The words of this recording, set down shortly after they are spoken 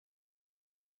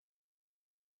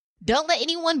Don't let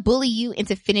anyone bully you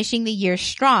into finishing the year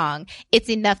strong. It's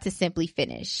enough to simply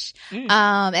finish. And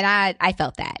I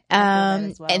felt that. I feel that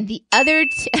as well. And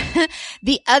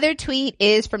the other tweet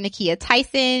is from Nakia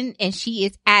Tyson, and she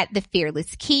is at the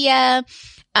Fearless Kia.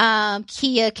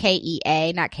 Kia,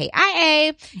 K-E-A, not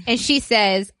K-I-A. And she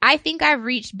says, I think I've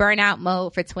reached burnout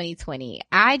mode for 2020.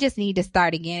 I just need to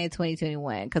start again in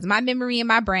 2021 because my memory in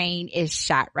my brain is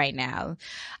shot right now.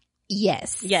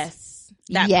 Yes.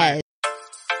 That yes. part.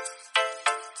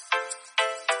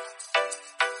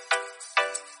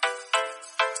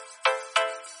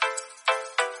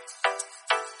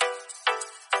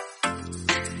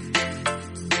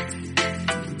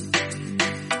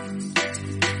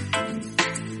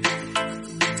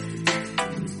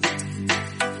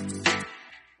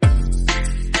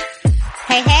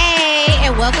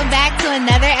 Welcome back to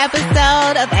another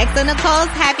episode of XO Nicole's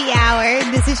Happy Hour.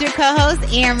 This is your co-host,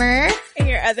 Amer. And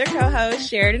your other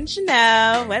co-host, Sheriden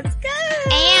Chanel. What's good?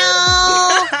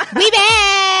 Ow! We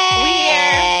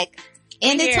back! We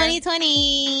here. Into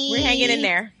 2020. We're hanging in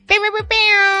there. I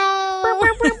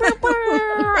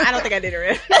I don't think I did it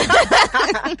right.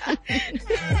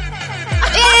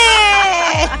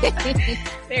 Yeah!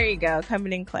 There you go.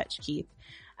 Coming in clutch, Keith.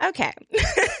 Okay.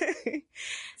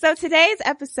 So today's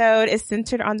episode is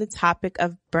centered on the topic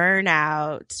of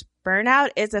burnout.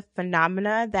 Burnout is a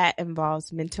phenomena that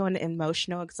involves mental and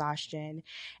emotional exhaustion,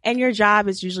 and your job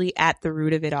is usually at the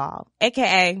root of it all,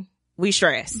 aka we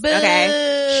stressed. Boo.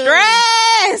 Okay.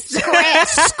 Stressed.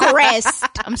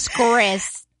 I'm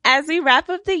stressed. As we wrap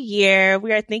up the year,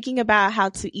 we are thinking about how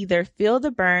to either feel the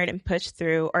burn and push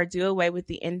through or do away with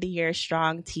the end of year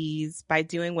strong teas by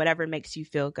doing whatever makes you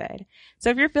feel good. So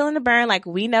if you're feeling the burn like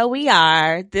we know we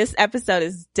are, this episode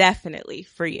is definitely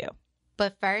for you.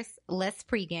 But first, let's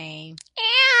pregame.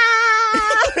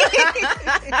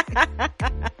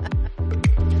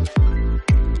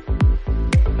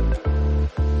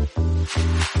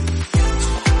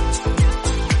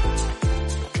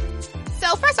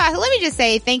 So first of all, let me just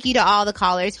say thank you to all the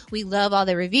callers. We love all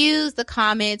the reviews, the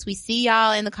comments. We see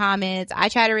y'all in the comments. I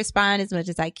try to respond as much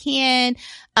as I can.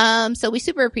 So we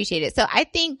super appreciate it. So I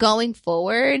think going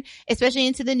forward, especially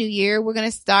into the new year, we're going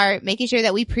to start making sure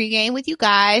that we pregame with you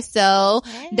guys. So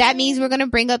that means we're going to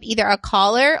bring up either a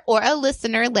caller or a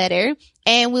listener letter,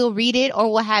 and we'll read it,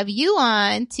 or we'll have you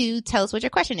on to tell us what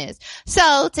your question is.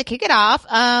 So to kick it off,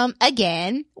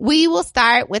 again, we will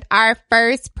start with our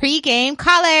first pregame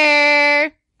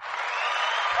caller.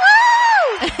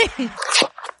 Woo!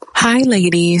 Hi,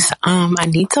 ladies. I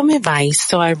need some advice.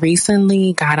 So I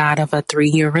recently got out of a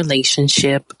 3-year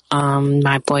relationship.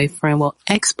 My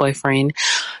ex-boyfriend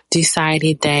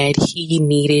decided that he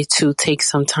needed to take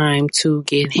some time to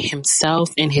get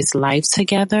himself and his life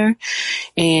together.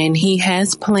 And he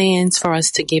has plans for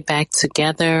us to get back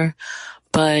together,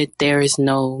 but there is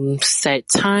no set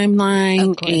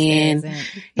timeline, and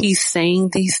he's saying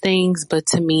these things, but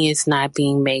to me it's not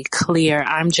being made clear.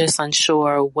 I'm just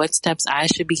unsure what steps I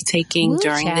should be taking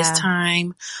during this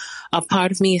time. A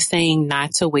part of me is saying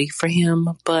not to wait for him,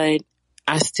 but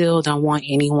I still don't want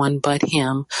anyone but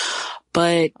him.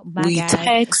 But we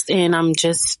text, and I'm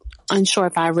just unsure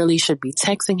if I really should be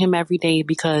texting him every day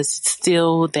because it's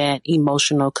still that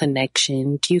emotional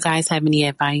connection. Do you guys have any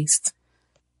advice?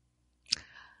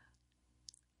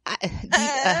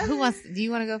 Do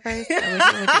you want to go first? What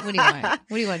do you want? What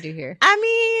do you want to do here?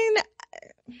 I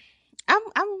mean,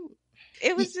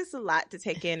 it was just a lot to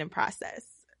take in and process.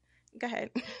 Go ahead.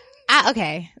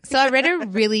 Okay. So I read a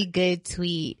really good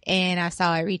tweet, and I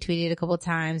saw it retweeted a couple of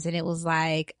times, and it was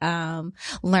like,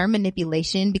 learn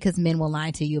manipulation because men will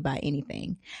lie to you about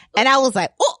anything. And I was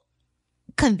like, oh,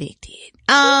 convicted.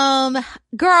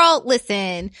 Girl,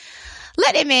 listen.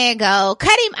 Let that man go.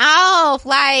 Cut him off.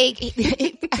 Like,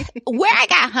 where I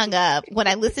got hung up when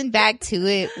I listened back to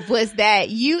it was that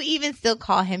you even still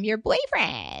call him your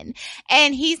boyfriend,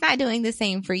 and he's not doing the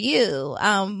same for you.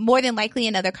 More than likely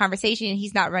in other conversation,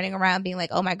 he's not running around being like,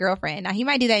 oh, my girlfriend. Now he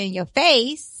might do that in your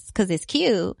face because it's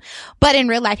cute, but in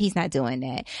real life, he's not doing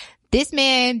that. This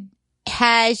man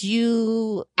has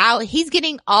you out. He's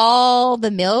getting all the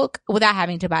milk without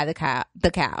having to buy the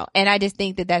cow. And I just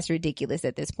think that that's ridiculous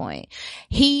at this point.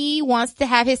 He wants to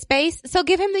have his space. So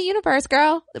give him the universe,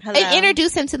 girl. Hello. And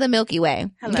introduce him to the Milky Way.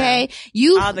 Hello. Okay.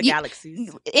 All the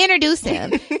galaxies. Introduce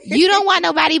him. You don't want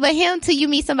nobody but him till you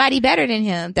meet somebody better than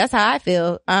him. That's how I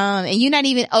feel. And you're not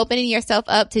even opening yourself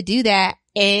up to do that.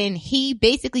 And he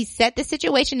basically set the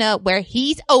situation up where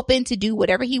he's open to do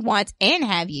whatever he wants and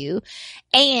have you.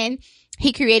 And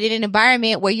he created an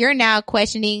environment where you're now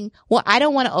questioning, well, I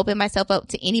don't want to open myself up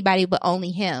to anybody but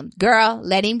only him. Girl,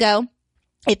 let him go.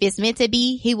 If it's meant to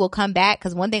be, he will come back.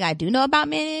 Because one thing I do know about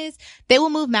men is they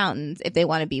will move mountains if they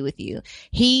want to be with you.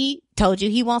 He told you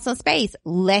he wants some space.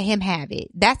 Let him have it.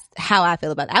 That's how I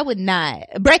feel about it. I would not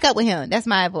break up with him. That's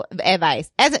my advice.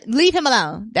 Leave him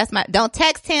alone. Don't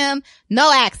text him.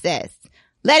 No access.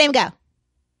 Let him go.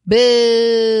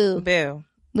 Boo. Boo.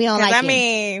 We don't like him. I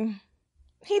mean,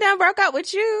 he done broke up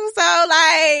with you. So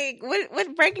like,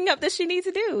 what breaking up does she need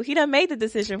to do? He done made the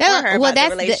decision for her about the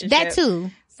relationship. That too.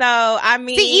 So, I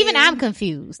mean. See, even I'm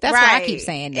confused. That's why I keep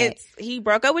saying that. He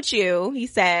broke up with you. He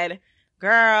said,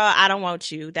 girl, I don't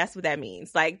want you. That's what that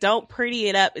means. Like, don't pretty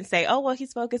it up and say, oh, well,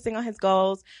 he's focusing on his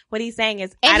goals. What he's saying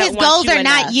is, I don't want you enough. And his goals are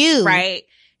not you. Right?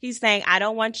 He's saying, I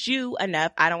don't want you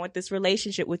enough. I don't want this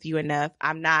relationship with you enough.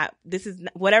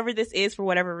 Whatever this is for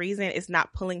whatever reason, it's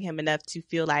not pulling him enough to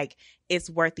feel like it's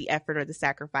worth the effort or the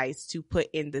sacrifice to put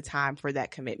in the time for that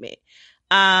commitment.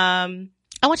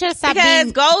 I want you to stop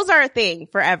because goals are a thing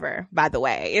forever, by the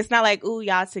way. It's not like, ooh,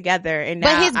 y'all together. And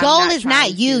but his goal is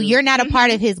not you. You're not a part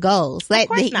of his goals. Listen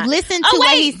to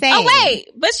what he's saying. Oh, wait.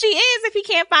 But she is if he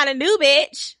can't find a new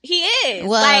bitch. He is.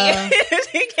 Well, like,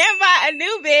 if he can't find a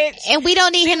new bitch. And we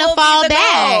don't need him to fall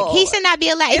back. He should not be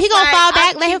allowed. If he gonna fall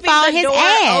back, let him fall on his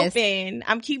ass. Open.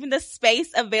 I'm keeping the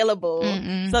space available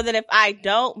so that if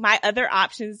my other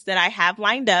options that I have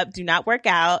lined up do not work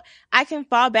out, I can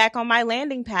fall back on my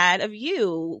landing pad of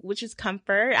you, which is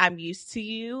comfort. I'm used to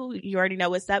you. You already know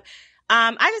what's up.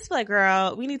 I just feel like,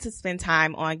 girl, we need to spend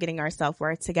time on getting our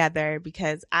self-worth together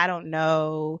because I don't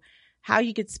know how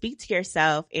you could speak to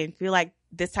yourself and feel like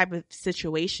this type of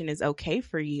situation is okay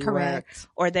for you. Correct.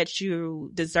 Or that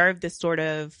you deserve this sort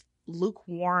of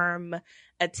lukewarm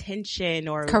attention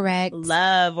or correct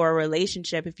love or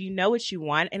relationship. If you know what you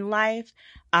want in life,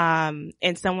 and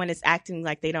someone is acting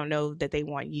like they don't know that they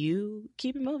want you,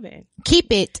 keep it moving.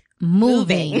 Keep it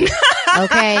moving.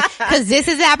 Okay? Because this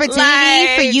is an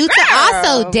opportunity for you to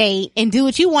also date and do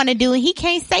what you want to do, and he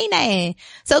can't say nothing.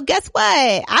 So guess what?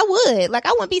 I would. Like,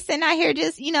 I wouldn't be sitting out here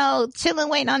just, chilling,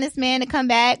 waiting on this man to come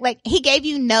back. Like, he gave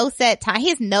you no set time. He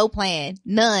has no plan.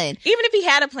 None. Even if he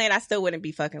had a plan, I still wouldn't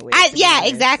be fucking with it. Yeah,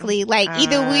 exactly. Like,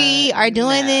 either we are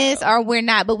doing this or we're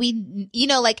not. But we,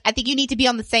 I think you need to be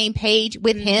on the same page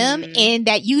with him, and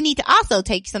that you need to also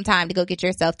take some time to go get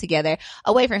yourself together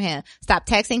away from him. Stop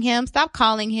texting him. Stop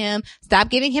calling him. Stop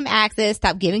giving him access.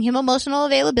 Stop giving him emotional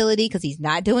availability because he's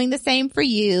not doing the same for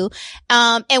you.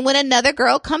 And when another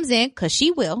girl comes in, because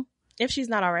she will. If she's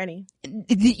not already.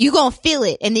 You gonna feel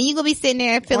it. And then you gonna be sitting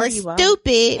there feeling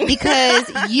stupid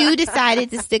because you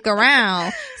decided to stick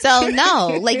around. So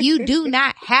no, like, you do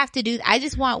not have to do. I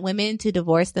just want women to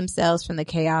divorce themselves from the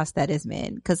chaos that is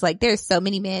men. Cause like, there's so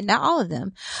many men, not all of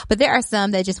them, but there are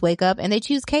some that just wake up and they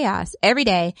choose chaos every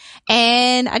day.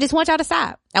 And I just want y'all to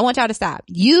stop. I want y'all to stop.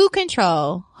 You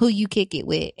control who you kick it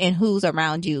with and who's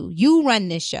around you. You run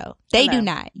this show. They do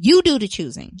not. You do the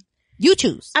choosing. You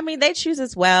choose. I mean, they choose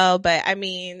as well, but I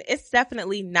mean, it's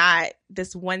definitely not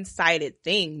this one-sided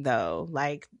thing, though.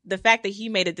 Like, the fact that he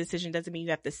made a decision doesn't mean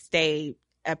you have to stay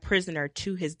a prisoner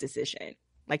to his decision.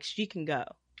 Like, she can go.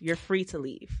 You're free to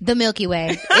leave. The Milky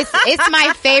Way. It's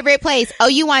my favorite place. Oh,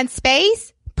 you want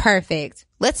space? Perfect.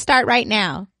 Let's start right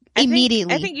now.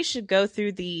 Immediately. I think you should go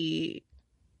through the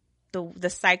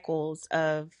cycles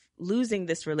of losing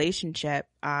this relationship,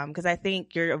 because I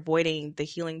think you're avoiding the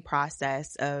healing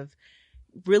process of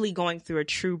really going through a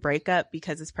true breakup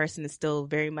because this person is still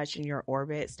very much in your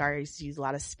orbit. Sorry to use a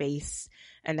lot of space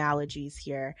analogies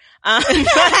here. But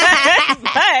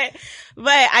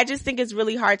I just think it's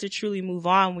really hard to truly move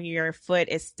on when your foot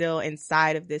is still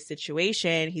inside of this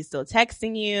situation. He's still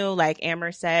texting you. Like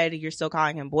Amer said, you're still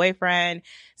calling him boyfriend.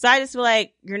 So I just feel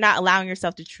like you're not allowing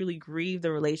yourself to truly grieve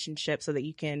the relationship so that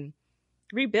you can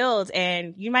rebuild.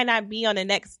 And you might not be on the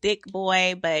next dick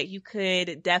boy, but you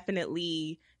could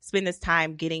definitely spend this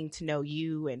time getting to know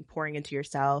you and pouring into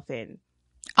yourself, and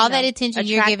all that attention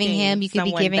you're giving him, you could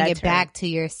be giving it back to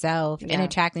yourself and Yeah.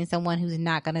 attracting someone who's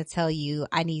not going to tell you,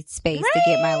 I need space to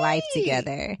get my life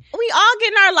together. We all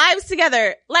getting our lives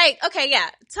together. Like, okay, yeah.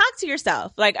 Talk to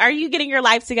yourself. Like, are you getting your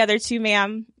life together too,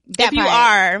 ma'am? That if you part.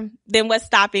 are, then what's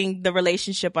stopping the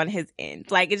relationship on his end?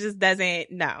 Like, it just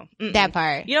doesn't, no. Mm-mm. That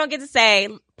part. You don't get to say,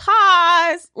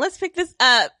 pause, let's pick this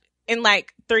up in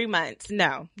like 3 months.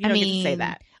 No, you don't get to say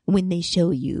that. When they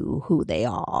show you who they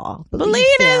are, Believe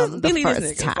them believe the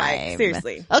this first nigga. time. Like,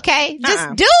 seriously. Okay,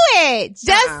 just do it.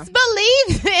 Just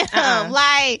believe him.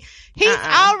 Like, he's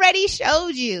already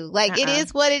showed you. Like, it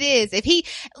is what it is. If he,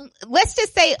 let's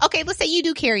just say, okay, let's say you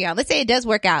do carry on. Let's say it does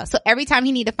work out. So every time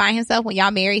he need to find himself when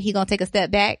y'all married, he gonna take a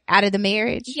step back out of the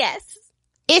marriage. Yes.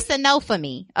 It's a no for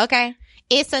me. Okay.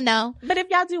 It's a no. But if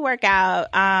y'all do work out,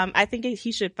 I think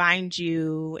he should find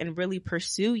you and really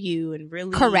pursue you and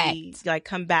really correct, like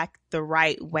come back the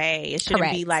right way. It shouldn't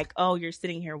correct. be like, oh, you're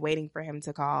sitting here waiting for him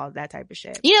to call, that type of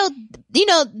shit. You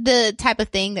know the type of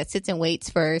thing that sits and waits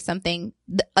for something,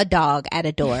 a dog at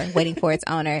a door waiting for its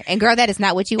owner. And girl, that is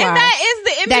not what you are. And that is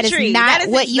the imagery. That is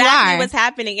not what exactly you are. What's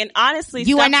happening. And honestly,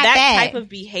 you are not that type of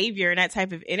behavior and that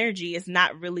type of energy is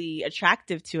not really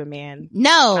attractive to a man.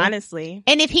 No. Honestly.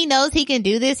 And if he knows he can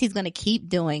do this, he's going to keep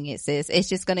doing it, sis. It's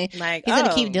just going to, like, he's going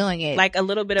to keep doing it. Like a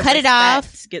little bit of cut it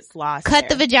off, gets lost. Cut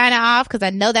the vagina off, because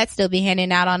I know that's still be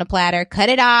handing out on a platter. Cut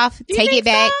it off. Take it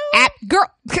back. So? Girl.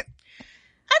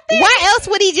 Why else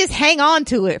would he just hang on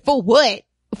to it? For what?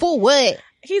 For what?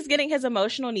 He's getting his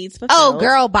emotional needs fulfilled. Oh,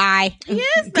 girl, bye. He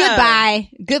is, though.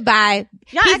 Goodbye.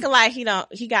 Y'all acting like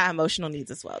he got emotional needs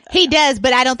as well, though. He does,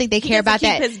 but I don't think they care about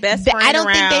that. His best friend I don't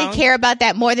around. think they care about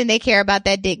that more than they care about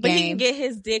that dick game. But he can get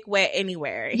his dick wet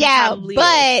anywhere.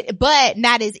 But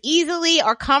not as easily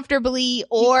or comfortably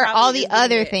or all the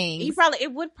other things.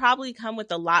 It would probably come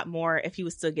with a lot more if he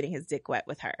was still getting his dick wet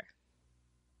with her.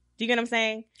 Do you get what I'm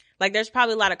saying? Like, there's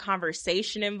probably a lot of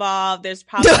conversation involved. There's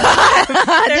probably, this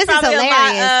is hilarious.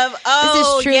 A lot of, this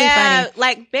is truly funny.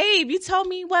 Like, babe, you told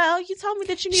me that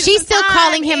you needed She's still some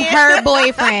calling time, him her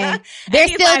boyfriend.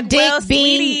 There's still like, dick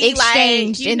being sweetie,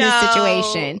 exchanged in this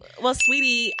situation. Well,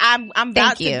 sweetie, I'm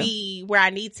about to be where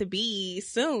I need to be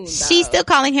soon, though. She's still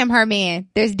calling him her man.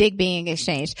 There's dick being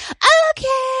exchanged.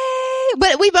 Okay.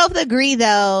 But we both agree,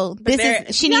 though. She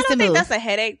needs to move. I don't think that's a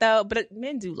headache, though. But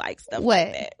men do like stuff what?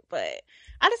 Like that. But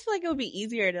I just feel like it would be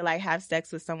easier to like have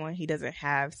sex with someone he doesn't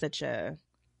have such a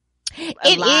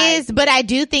It is, but I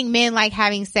do think men like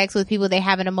having sex with people they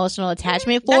have an emotional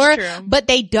attachment for, but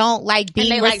they don't like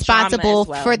being responsible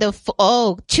for the,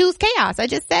 choose chaos. I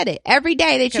just said it. Every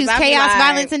day they choose chaos,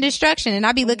 violence, and destruction. And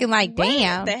I'll be looking like,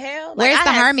 damn, the hell? Like, where's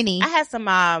the harmony? I had some,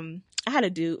 I had a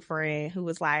dude friend who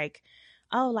was like,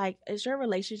 oh, like, is your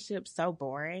relationship so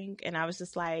boring? And I was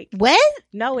just like, what?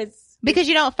 No, it's because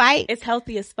you don't fight. It's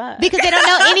healthy as fuck. Because they don't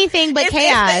know anything but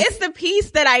chaos. It's the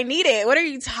peace that I needed. What are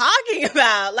you talking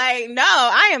about? Like, no,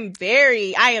 I'm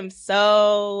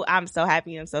so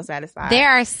happy and so satisfied. There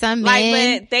are some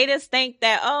men. But they just think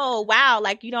that, oh, wow,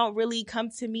 like you don't really come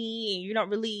to me and you don't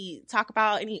really talk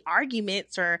about any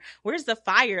arguments or where's the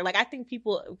fire? Like, I think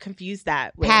people confuse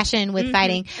that with passion with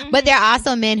fighting. Mm-hmm. But there are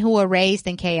also men who were raised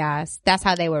in chaos. That's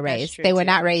how they were raised. They were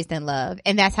not raised in love.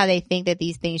 And that's how they think that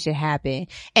these things should happen.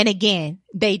 And again,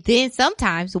 they then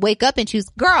sometimes wake up and choose.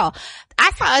 Girl,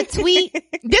 I saw a tweet.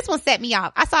 This one set me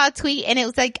off. I saw a tweet and it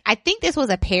was like, I think this was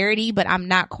a parody, but I'm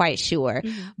not quite sure.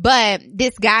 Mm-hmm. But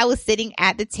this guy was sitting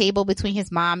at the table between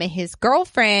his mom and his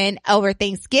girlfriend over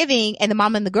Thanksgiving, and the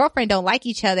mom and the girlfriend don't like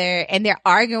each other, and they're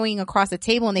arguing across the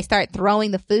table and they start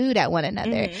throwing the food at one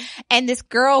another. Mm-hmm. And this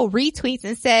girl retweets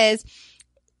and says,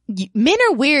 men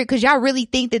are weird because y'all really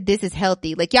think that this is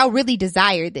healthy. Like, y'all really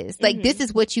desire this. Like, this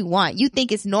is what you want. You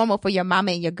think it's normal for your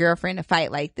mama and your girlfriend to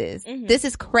fight like this. Mm-hmm. This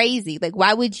is crazy. Like,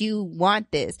 why would you want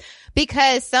this?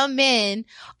 Because some men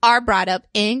are brought up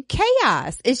in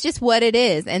chaos. It's just what it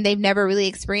is. And they've never really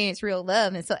experienced real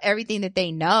love. And so everything that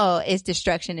they know is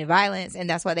destruction and violence. And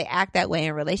that's why they act that way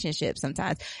in relationships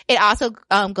sometimes. It also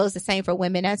goes the same for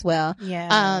women as well.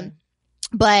 Yeah.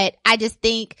 But I just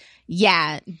think,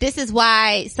 yeah, this is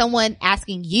why someone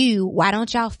asking you, why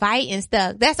don't y'all fight and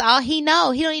stuff? That's all he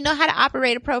know. He don't even know how to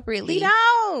operate appropriately. He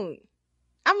don't.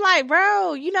 I'm like,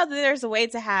 bro, you know that there's a way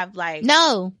to have like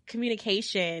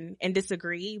communication and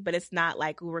disagree, but it's not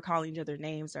like we're calling each other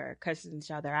names or cussing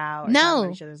each other out or talking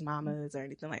about each other's mamas or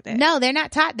anything like that. No, they're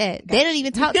not taught that. They don't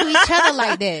even talk to each other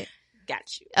like that.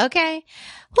 Got you. Okay.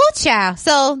 Whoo, child.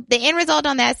 So the end result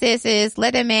on that, sis, is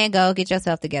let that man go. Get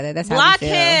yourself together. That's how block we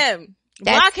feel. Him.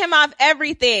 Block him off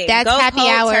everything. That's Go happy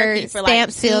hour, stamp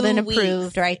like sealed and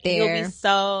approved right there.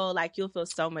 You'll feel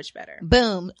so much better.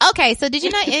 Boom. Okay. So did you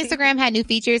know Instagram had new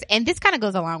features? And this kind of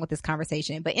goes along with this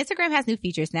conversation, but Instagram has new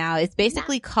features now. It's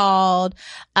basically called,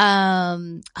 a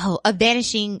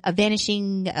vanishing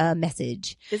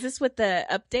message. Is this with the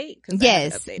update?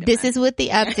 Yes. This is with the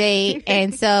update.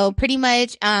 And so pretty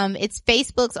much, it's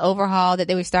Facebook's overhaul that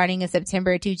they were starting in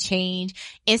September to change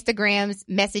Instagram's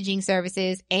messaging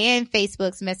services and Facebook's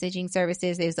messaging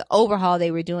services. There's an overhaul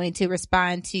they were doing to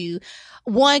respond to,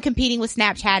 one, competing with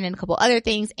Snapchat and a couple other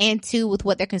things, and two, with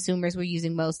what their consumers were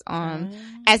using most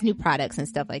as new products and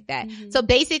stuff like that. Mm-hmm. So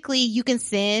basically you can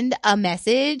send a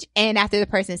message and after the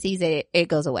person sees it, it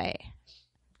goes away.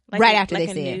 After they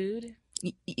see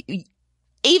it.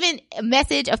 even a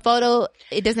message, a photo,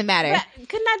 it doesn't matter. But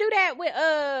couldn't I do that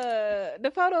with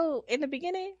the photo in the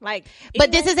beginning? Like,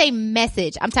 but this is a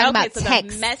message. I'm talking about so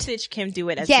text. The message can do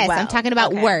it as yes, well. I'm talking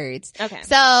about words. Okay.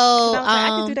 So I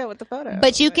can do that with the photo.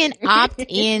 But you can opt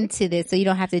into this, so you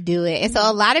don't have to do it. And so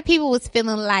a lot of people was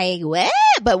feeling like, what?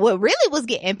 But what really was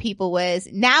getting people was,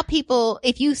 now people,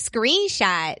 if you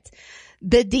screenshot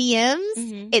the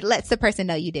DMs, it lets the person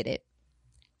know you did it.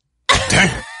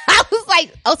 I was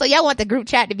like, oh, so y'all want the group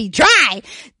chat to be dry?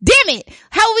 Damn it.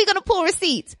 How are we going to pull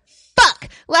receipts? Fuck.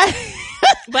 Like,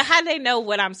 but how do they know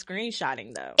what I'm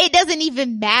screenshotting though? It doesn't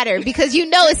even matter because you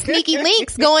know it's sneaky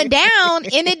links going down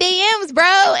in the DMs,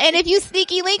 bro. And if you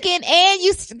sneaky linking and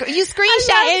you screenshot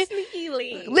it, sneaky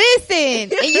link.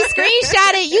 Listen, and you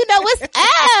screenshot it, you know what's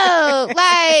up.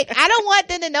 Like, I don't want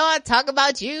them to know I talk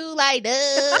about you like,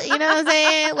 you know what I'm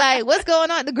saying? Like, what's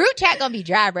going on? The group chat gonna be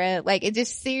dry, bro. Like, it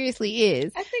just seriously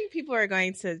is. I think people are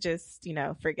going to just,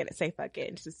 forget it, say fuck it,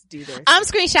 and just do this. I'm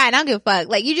screenshotting. I don't give a fuck.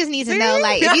 Like, you just need to know,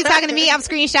 like, if you talking to me, I'm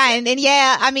screenshotting. And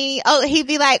yeah, I mean, he'd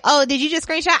be like, oh, did you just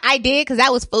screenshot? I did, cause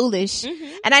that was foolish.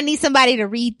 And I need somebody to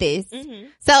read this.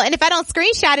 So, and if I don't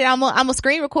screenshot it, I'm gonna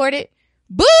screen record it.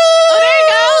 Boo! Oh, there you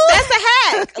go. That's a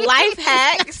hack. Life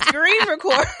hack. Screen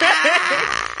record.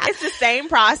 It's the same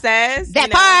process.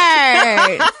 That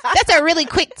part. That's a really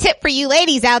quick tip for you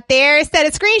ladies out there. Instead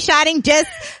of screenshotting, just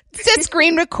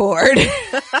screen record.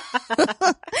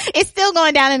 It's still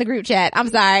going down in the group chat. I'm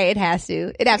sorry. It has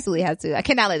to. It absolutely has to. I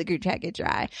cannot let the group chat get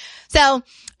dry. So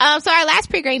our last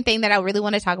pre-game thing that I really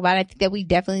want to talk about, I think that we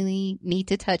definitely need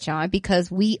to touch on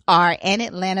because we are an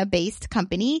Atlanta-based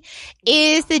company,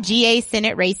 is the GA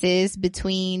Senate races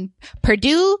between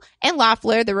Perdue and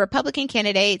Loeffler, the Republican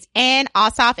candidates, and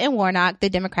Ossoff and Warnock, the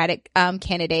Democratic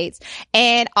candidates.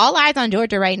 And all eyes on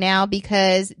Georgia right now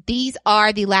because these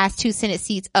are the last two Senate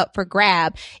seats up for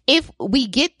grab. If we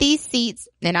get these seats,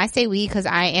 and I say we because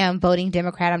I am voting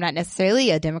Democrat, I'm not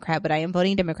necessarily a Democrat, but I am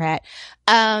voting Democrat.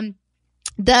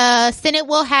 The Senate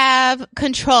will have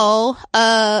control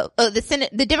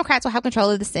the Democrats will have control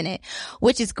of the Senate,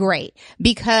 which is great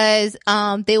because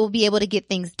they will be able to get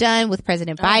things done with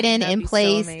President Biden in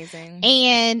place. So amazing.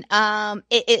 And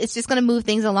it's just going to move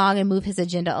things along and move his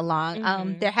agenda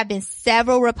along. There have been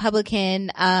several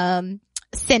Republican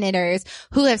senators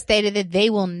who have stated that they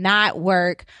will not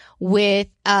work with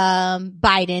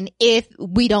Biden if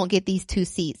we don't get these two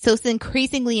seats. So it's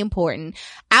increasingly important,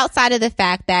 outside of the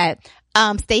fact that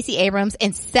Stacey Abrams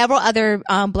and several other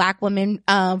black women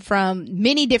from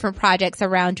many different projects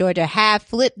around Georgia have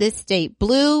flipped this state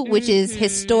blue, which is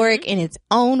historic in its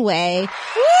own way.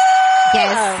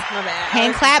 Yes.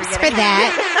 Hand claps for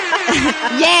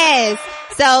that. Yes.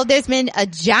 So there's been a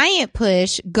giant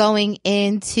push going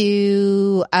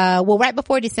into right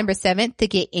before December 7th to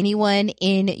get anyone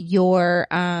in your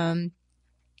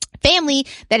family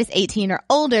that is 18 or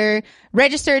older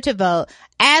registered to vote,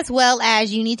 as well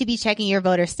as you need to be checking your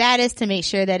voter status to make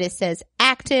sure that it says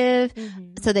active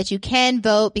so that you can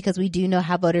vote, because we do know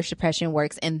how voter suppression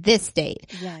works in this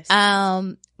state. Yes.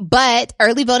 But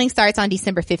early voting starts on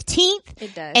December 15th.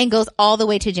 It does. And goes all the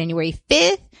way to January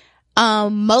 5th.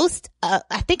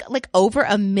 I think like over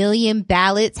 1 million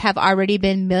ballots have already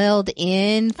been mailed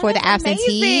in for the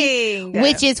absentee,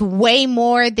 which is way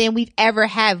more than we've ever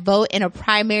had vote in a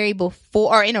primary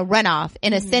before, or in a runoff,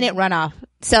 in a Senate runoff.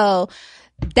 So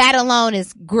that alone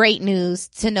is great news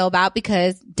to know about,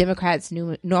 because Democrats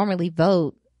normally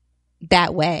vote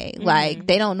that way. Like,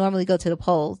 they don't normally go to the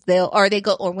polls. Or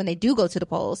when they do go to the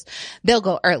polls, they'll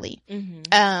go early.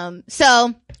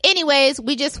 So anyways,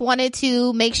 we just wanted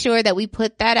to make sure that we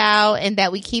put that out and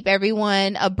that we keep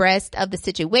everyone abreast of the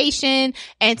situation,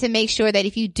 and to make sure that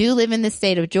if you do live in the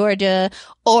state of Georgia,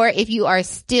 or if you are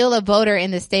still a voter in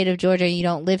the state of Georgia and you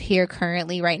don't live here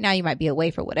currently right now, you might be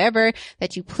away for whatever,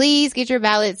 that you please get your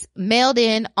ballots mailed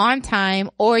in on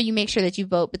time, or you make sure that you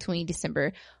vote between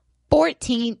December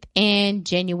 14th and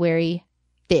January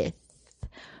 5th.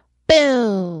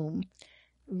 Boom.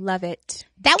 Love it.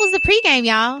 That was the pregame,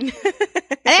 y'all.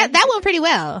 that went pretty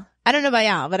well. I don't know about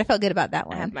y'all, but I felt good about that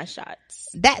one. I have my shots.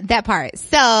 That part.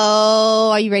 So,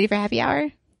 are you ready for happy hour? I'm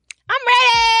ready.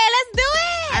 Let's do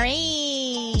it. All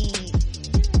right.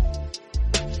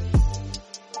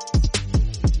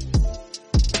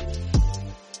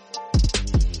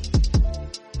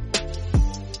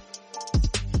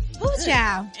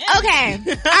 Child. Okay.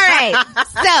 All right.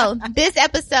 So this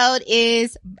episode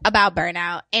is about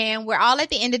burnout, and we're all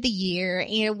at the end of the year,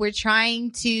 and we're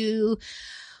trying to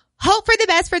hope for the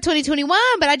best for 2021,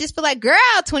 but I just feel like, girl,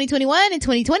 2021 and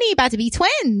 2020 about to be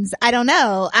twins. I don't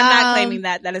know. I'm not claiming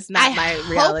that. That is not my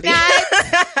reality.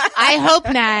 I hope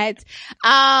not.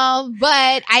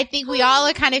 But I think we all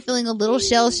are kind of feeling a little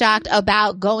shell shocked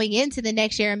about going into the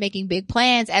next year and making big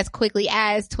plans as quickly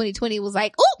as 2020 was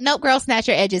like, oh, nope, girl, snatch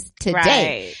your edges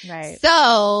today. Right.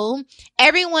 So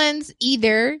everyone's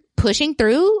either pushing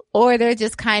through or they're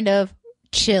just kind of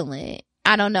chilling.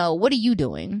 I don't know. What are you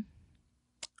doing?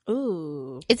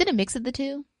 Ooh. Is it a mix of the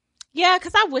two? Yeah,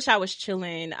 because I wish I was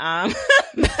chilling. It's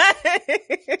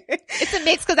a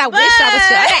mix because I wish I was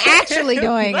chilling. I'm actually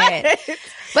doing it.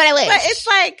 But I wish. But it's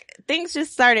like things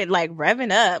just started like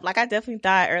revving up. Like I definitely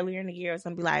thought earlier in the year I was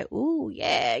going to be like, ooh,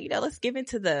 yeah, let's give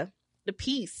into the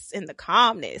peace and the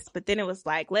calmness. But then it was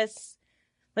like, let's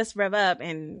rev up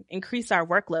and increase our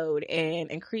workload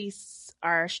and increase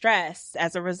our stress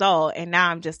as a result. And now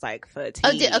I'm just like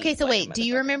fatigued. Okay, so wait, do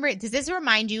you remember, does this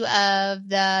remind you of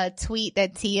the tweet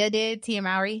that Tia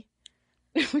Mowry?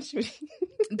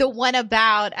 The one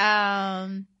about,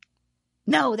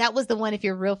 no, that was the one if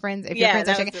you're real friends, if you're friends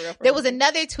are checking. There was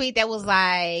another tweet that was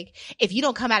like, if you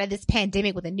don't come out of this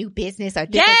pandemic with a new business or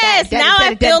yes, now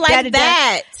I feel like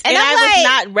that. And I was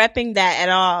not repping that at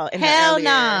all in the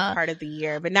earlier part of the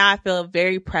year, but now I feel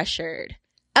very pressured.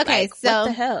 Okay, like, so what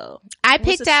the hell? I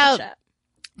picked out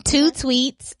 2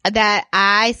 tweets that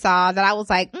I saw that I was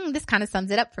like, this kind of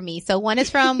sums it up for me. So one is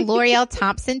from L'Oreal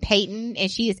Thompson Payton, and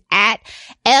she is at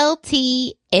LT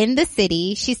in the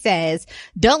city. She says,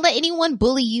 don't let anyone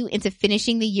bully you into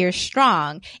finishing the year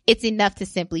strong. It's enough to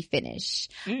simply finish.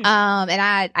 And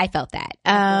I felt that.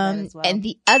 Well. And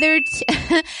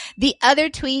the other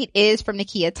tweet is from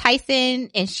Nakia Tyson,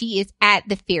 and she is at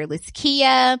the Fearless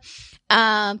Kia.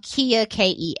 Kia,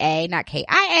 K-E-A, not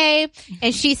K-I-A.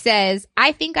 And she says,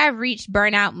 I think I've reached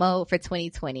burnout mode for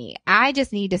 2020. I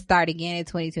just need to start again in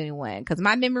 2021 because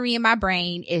my memory in my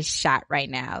brain is shot right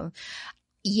now.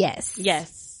 Yes.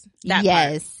 That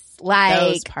yes. Part. Like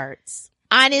those parts.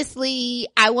 Honestly,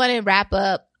 I want to wrap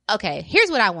up. Okay. Here's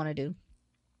what I want to do.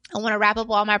 I want to wrap up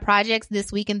all my projects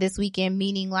this week and this weekend,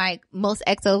 meaning like most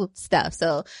EXO stuff.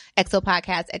 So EXO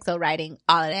podcast, EXO writing,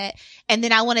 all of that. And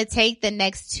then I want to take the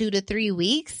next 2 to 3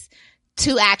 weeks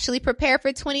to actually prepare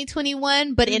for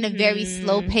 2021, but in a very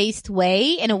slow paced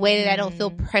way, in a way that I don't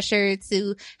feel pressured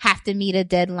to have to meet a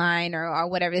deadline or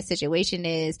whatever the situation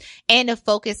is, and to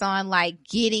focus on like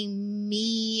getting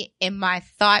me and my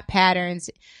thought patterns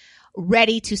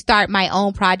ready to start my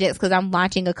own projects because I'm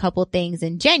launching a couple things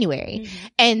in January.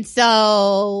 And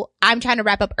so I'm trying to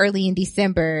wrap up early in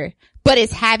December, but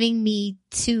it's having me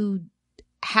to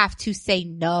have to say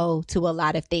no to a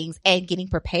lot of things and getting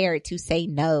prepared to say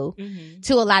no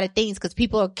to a lot of things because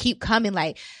people keep coming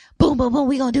like, boom, boom, boom,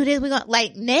 we gonna do this, we gonna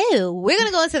like, no, we're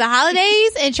gonna go into the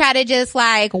holidays and try to just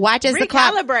like watch as the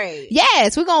clock. Recalibrate.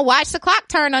 Yes, we're gonna watch the clock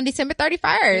turn on December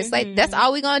 31st. Like that's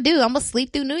all we're gonna do. I'm gonna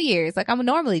sleep through New Year's like I'm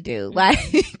gonna normally do.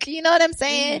 Like, you know what I'm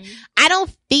saying? I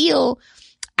feel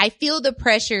the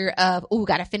pressure of, ooh,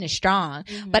 gotta finish strong.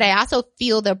 But I also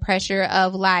feel the pressure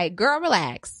of like, girl,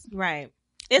 relax. Right.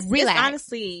 It's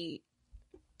honestly,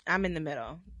 I'm in the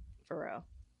middle, for real.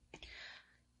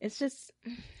 It's just,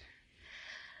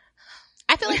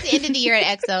 I feel like the end of the year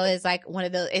at EXO is like one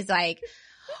of those, is like,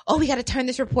 oh, we got to turn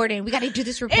this report in. We got to do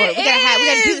this report. We got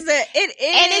to do this. It is.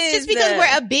 And it's just because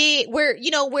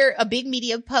we're a big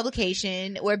media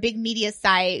publication. We're a big media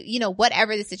site,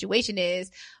 whatever the situation is.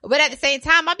 But at the same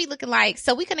time, I'll be looking like,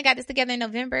 so we could have got this together in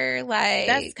November. Like,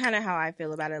 that's kind of how I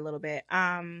feel about it a little bit.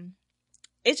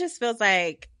 It just feels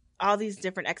like all these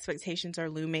different expectations are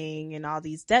looming and all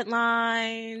these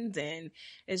deadlines, and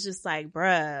it's just like,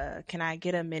 bruh, can I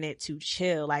get a minute to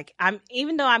chill? Like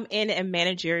even though I'm in a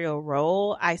managerial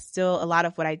role, a lot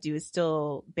of what I do is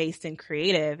still based in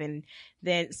creative, and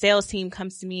then sales team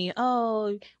comes to me,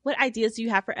 oh, what ideas do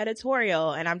you have for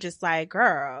editorial? And I'm just like,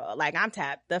 girl, like I'm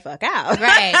tapped the fuck out.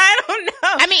 Right. I don't know.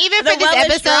 I mean, even for this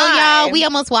episode, y'all, we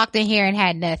almost walked in here and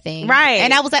had nothing. Right.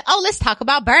 And I was like, oh, let's talk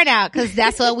about burnout because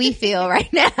that's what we feel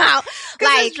right now.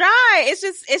 Like, it's dry.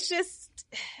 It's just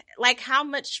like, how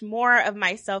much more of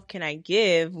myself can I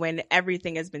give when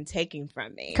everything has been taken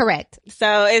from me? Correct.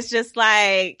 So it's just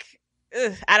like,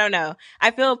 I don't know.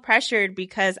 I feel pressured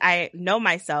because I know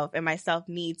myself, and myself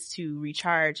needs to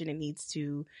recharge and it needs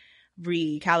to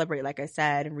recalibrate, like I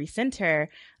said, and recenter.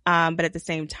 But at the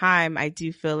same time, I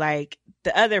do feel like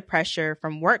the other pressure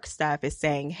from work stuff is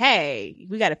saying, hey,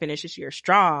 we got to finish this year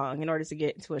strong in order to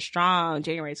get into a strong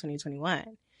January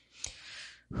 2021.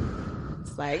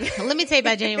 looks like. Let me tell you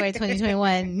about January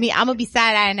 2021. Me, I'm gonna be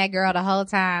side-eyeing that girl the whole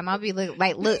time. I'll be look,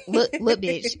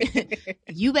 bitch.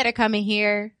 You better come in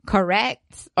here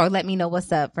correct or let me know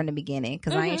what's up from the beginning.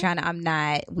 Cause I ain't trying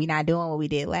to, we not doing what we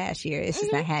did last year. It's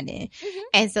just not happening.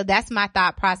 And so that's my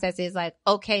thought process is like,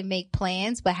 okay, make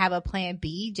plans, but have a plan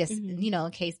B just, you know,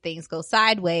 in case things go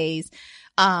sideways.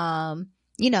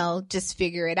 You know, just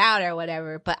figure it out or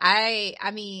whatever. But I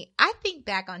mean, I think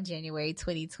back on January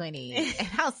 2020 and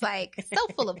I was like so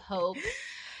full of hope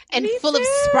and full of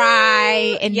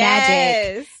spry and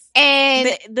magic.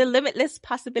 And the limitless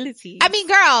possibilities. I mean,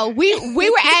 girl, we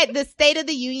were at the State of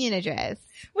the Union address.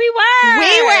 We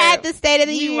were at the State of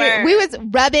the Union. We was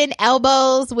rubbing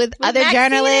elbows with other Maxine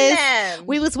journalists.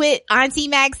 We was with Auntie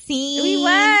Maxine.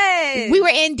 We were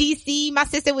in DC. My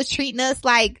sister was treating us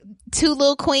like two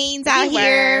little queens out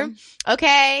here.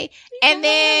 Okay. And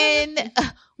then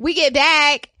we get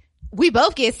back. We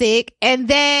both get sick. And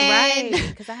then. Right.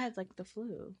 Because I had like the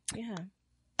flu. Yeah.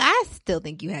 I still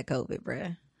think you had COVID,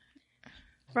 bruh.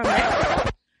 From Mexico?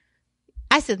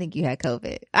 I still think you had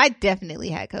COVID. I definitely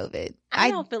had COVID.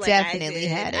 I don't feel like definitely I did.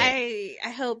 had it. I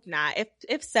hope not.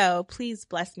 If so, please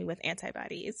bless me with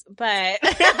antibodies. But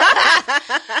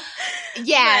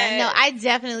yeah, no, I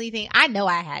definitely think I know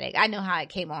I had it. I know how it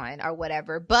came on or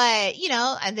whatever. But you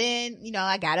know, and then you know,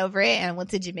 I got over it and I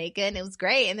went to Jamaica and it was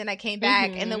great. And then I came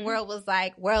back and the world was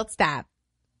like, "World, stop."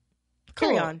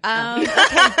 Carry on. Okay.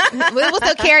 It was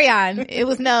no carry on. It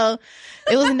was none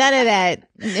of that.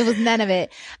 It was none of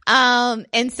it.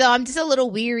 And so I'm just a little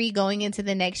weary going into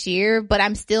the next year, but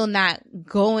I'm still not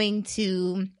going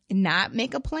to not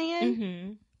make a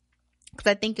plan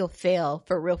because I think you'll fail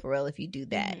for real if you do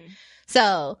that.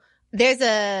 So there's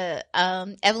a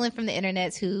Evelyn from the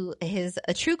internet who is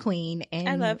a true queen, and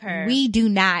I love her. We do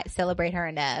not celebrate her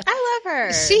enough. I love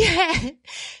her.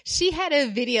 She had a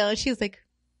video and she was like,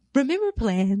 remember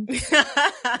plans,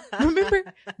 remember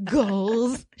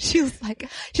goals. She was like,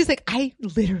 I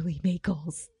literally made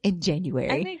goals in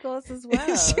January. I made goals as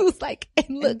well. She was like, and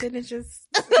look, and then it just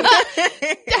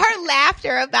her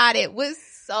laughter about it was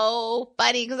so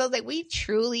funny because I was like, we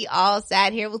truly all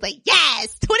sat here and was like,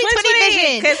 yes,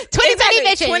 2020 vision,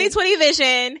 2020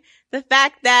 vision. The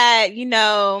fact that, you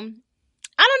know,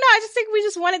 I don't know. I just think we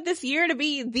just wanted this year to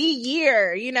be the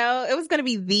year, you know, it was going to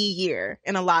be the year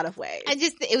in a lot of ways.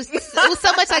 It was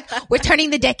so much like, we're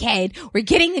turning the decade. We're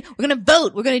going to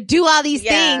vote. We're going to do all these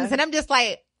things. And I'm just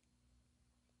like,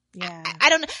 I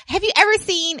don't know. Have you ever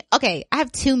seen, okay, I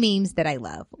have two memes that I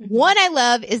love. One I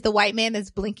love is the white man that's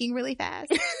blinking really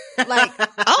fast. Like,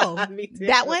 oh,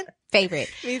 that one, favorite.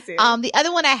 Me too. The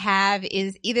other one I have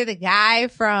is either the guy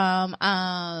from,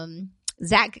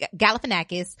 Zach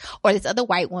Galifianakis or this other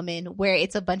white woman where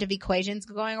it's a bunch of equations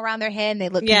going around their head and they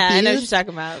look confused. I know what you're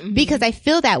talking about. Because I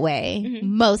feel that way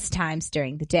most times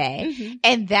during the day.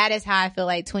 And that is how I feel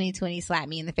like 2020 slapped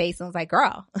me in the face and was like,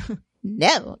 girl,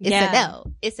 no, it's a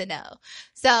no. It's a no.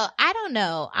 So I don't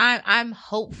know. I'm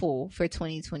hopeful for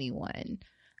 2021.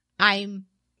 I'm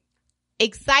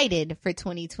excited for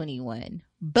 2021,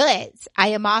 but I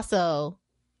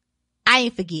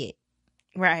ain't forget.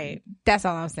 Right. That's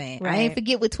all I'm saying. Right. I ain't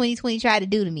forget what 2020 tried to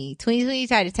do to me. 2020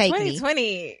 tried to take me.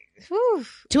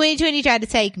 2020 tried to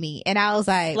take me. And I was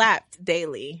like, slapped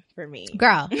daily for me.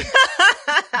 Girl.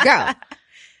 I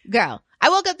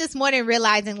woke up this morning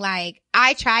realizing like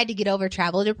I tried to get over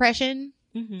travel depression.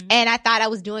 And I thought I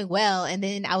was doing well. And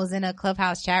then I was in a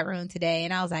Clubhouse chat room today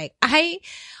and I was like, I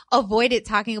avoided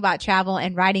talking about travel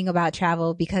and writing about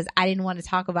travel because I didn't want to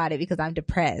talk about it because I'm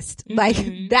depressed. Like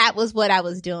that was what I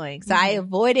was doing. So I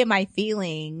avoided my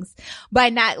feelings by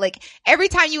not like every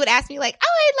time you would ask me like, oh,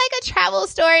 I'd like a travel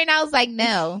story. And I was like,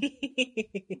 no,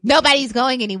 nobody's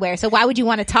going anywhere. So why would you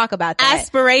want to talk about that?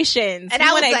 Aspirations. And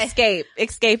I want to like,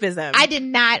 escapism. I did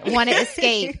not want to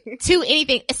escape to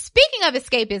anything. Speaking of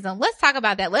escapism, let's talk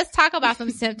about that. Let's talk about some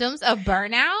symptoms of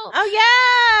burnout. Oh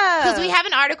yeah. Because we have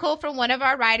an article from one of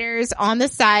our writers on the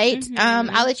site.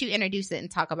 I'll let you introduce it and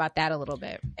talk about that a little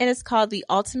bit. And it's called The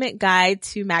Ultimate Guide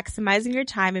to Maximizing Your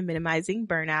Time and Minimizing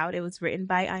Burnout. It was written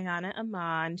by Ayana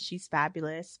Aman. She's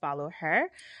fabulous. Follow her.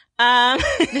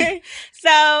 The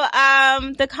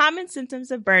common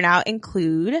symptoms of burnout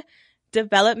include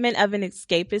development of an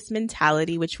escapist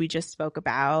mentality, which we just spoke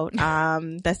about.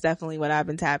 That's definitely what I've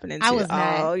been tapping into. I was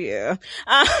not. Oh yeah.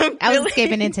 I was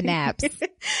escaping into naps.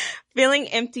 Feeling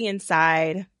empty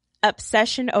inside.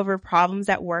 Obsession over problems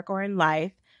at work or in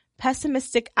life,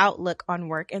 pessimistic outlook on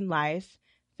work and life,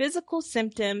 physical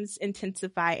symptoms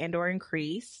intensify and or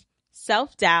increase,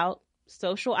 self-doubt,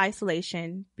 social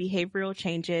isolation, behavioral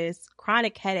changes,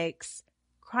 chronic headaches,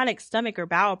 chronic stomach or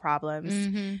bowel problems,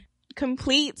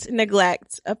 complete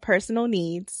neglect of personal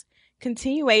needs,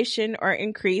 continuation or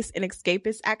increase in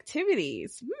escapist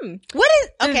activities. What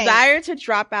is desire to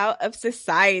drop out of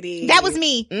society? That was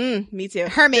me. Me too.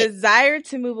 Hermit. Desire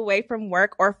to move away from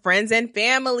work or friends and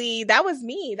family. That was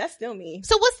me. That's still me.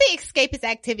 So what's the escapist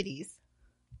activities?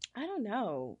 I don't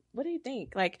know. What do you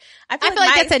think? Like, I feel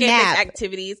like that's a nap.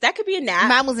 Activities. That could be a nap.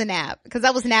 Mine was a nap because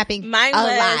I was napping Mine a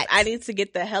was, lot. I need to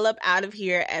get the hell up out of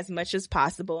here as much as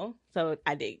possible. So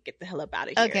I did get the hell up out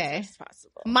of here as much as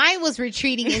possible. Mine was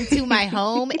retreating into my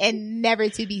home and never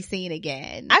to be seen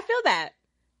again. I feel that.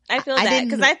 that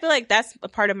because I feel like that's a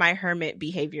part of my hermit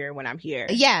behavior when I'm here.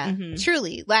 Yeah,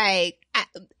 truly. Like,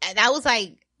 I was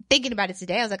like, thinking about it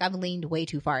today, I was like, I've leaned way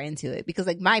too far into it because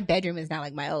like my bedroom is not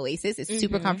like my oasis. It's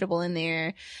super comfortable in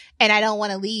there and I don't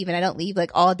want to leave, and I don't leave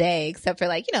like all day except for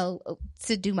like, you know,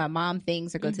 to do my mom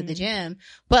things or go to the gym.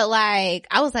 But like,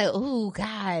 I was like, oh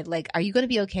God, like, are you going to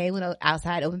be okay when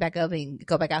outside open back up and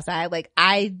go back outside? Like,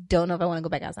 I don't know if I want to go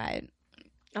back outside.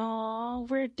 Oh,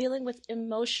 we're dealing with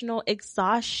emotional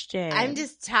exhaustion. I'm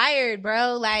just tired,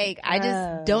 bro. Like, I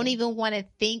just don't even want to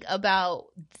think about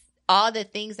all the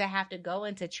things that have to go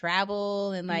into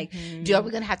travel and like, are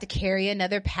we going to have to carry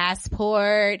another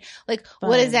passport? Like,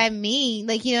 what does that mean?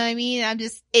 Like, you know what I mean?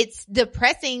 It's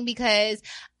depressing because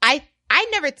I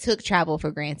never took travel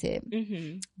for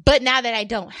granted. But now that I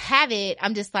don't have it,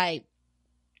 I'm just like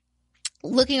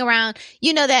looking around,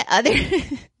 you know, that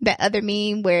other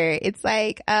meme where it's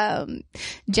like,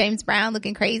 James Brown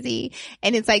looking crazy.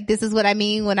 And it's like, this is what I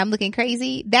mean when I'm looking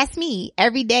crazy. That's me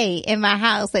every day in my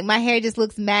house. Like my hair just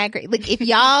looks mad great. Like if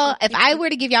I were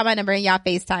to give y'all my number and y'all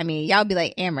FaceTime me, y'all be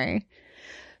like, Amer,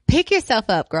 pick yourself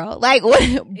up, girl. Like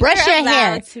brush your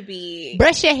hair.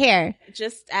 Brush your hair.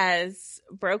 Just as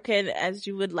broken as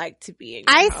you would like to be.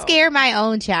 I scare my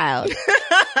own child.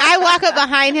 I walk up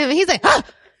behind him and he's like, oh,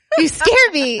 you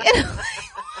scared me. And I'm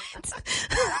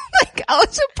like, I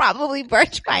should probably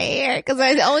brush my hair because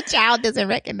my own child doesn't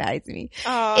recognize me.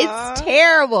 Aww. It's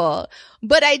terrible.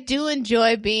 But I do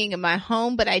enjoy being in my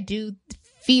home, but I do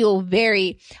feel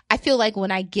I feel like when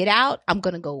I get out, I'm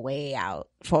going to go way out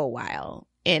for a while.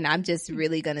 And I'm just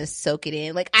really going to soak it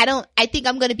in. Like, I think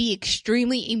I'm going to be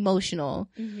extremely emotional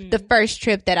the first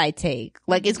trip that I take.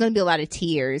 Like, it's going to be a lot of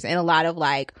tears and a lot of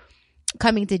like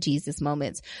coming to Jesus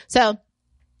moments. So,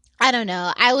 I don't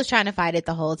know. I was trying to fight it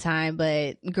the whole time,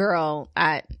 but girl,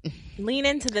 lean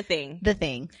into the thing. The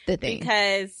thing.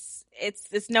 Because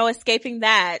it's no escaping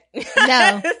that.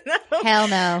 No. Hell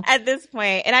no. At this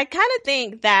point. And I kind of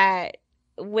think that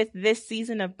with this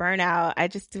season of Burnout, I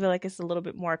just feel like it's a little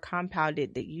bit more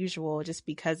compounded than usual just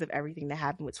because of everything that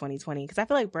happened with 2020. Because I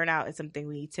feel like burnout is something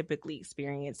we typically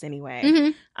experience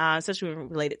anyway, especially when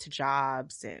related to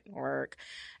jobs and work.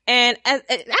 And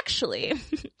actually,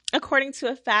 according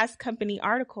to a Fast Company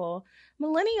article,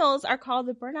 millennials are called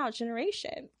the burnout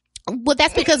generation. Well,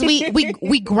 that's because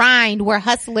we grind. We're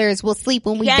hustlers. We'll sleep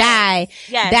when we die.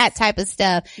 Yes. That type of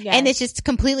stuff. Yes. And it's just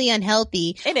completely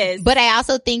unhealthy. It is. But I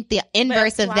also think the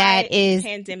inverse of that is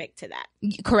pandemic to that.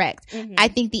 Correct. I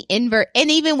think the invert,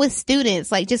 and even with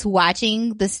students, like just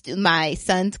watching my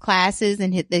son's classes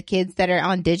and the kids that are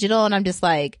on digital, and I'm just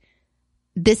like,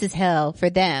 this is hell for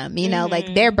them. You know,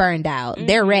 like they're burned out.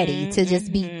 They're ready to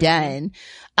just be done.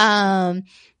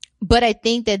 But I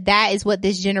think that is what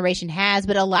this generation has.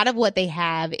 But a lot of what they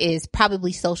have is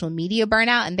probably social media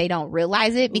burnout, and they don't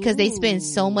realize it because they spend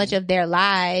so much of their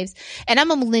lives. And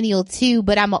I'm a millennial too,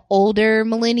 but I'm an older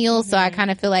millennial. So I kind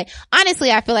of feel like,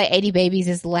 honestly, I feel like 80 babies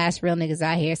is the last real niggas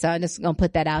out here. So I'm just going to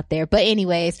put that out there. But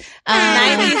anyways,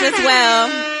 90s as well.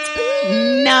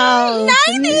 No,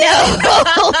 90s.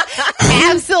 No,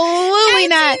 absolutely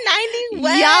not. 90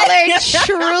 Y'all are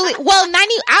truly, well,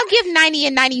 90, I'll give 90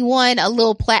 and 91 a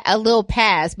little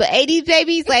pass, but 80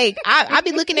 babies, like, I'll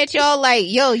be looking at y'all like,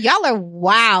 yo, y'all are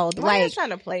wild. Why are you like, trying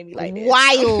to play me like this?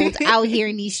 Wild out here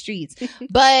in these streets.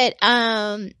 But,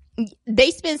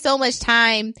 they spend so much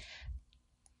time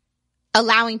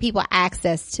allowing people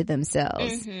access to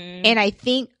themselves. And I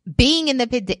think being in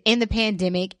the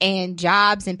pandemic and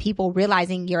jobs and people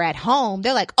realizing you're at home,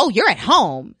 they're like, oh, you're at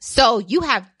home. So you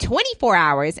have 24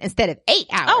 hours instead of 8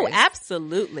 hours. Oh,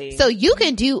 absolutely. So you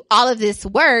can do all of this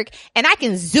work and I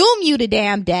can Zoom you to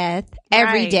damn death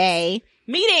every day.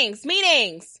 Meetings.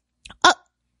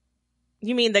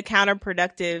 You mean the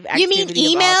counterproductive activity? You mean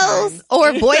emails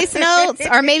or voice notes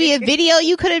or maybe a video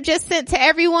you could have just sent to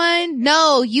everyone?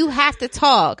 No, you have to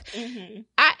talk.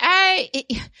 I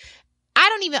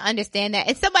don't even understand that.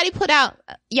 And somebody put out,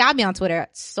 I'll be on Twitter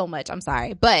so much. I'm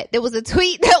sorry. But there was a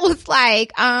tweet that was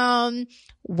like,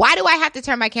 why do I have to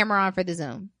turn my camera on for the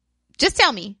Zoom? Just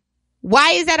tell me.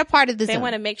 Why is that a part of the Zoom? They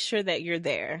want to make sure that you're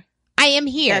there. I am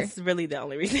here. That's really the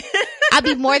only reason. I'll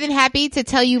be more than happy to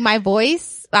tell you my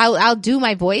voice. I'll do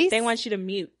my voice. They want you to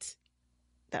mute,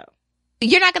 though.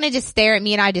 You're not going to just stare at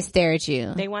me and I just stare at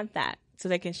you. They want that so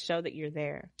they can show that you're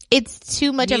there. It's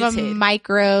too much of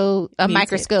a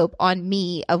microscope on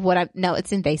me of what no,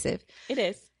 it's invasive. It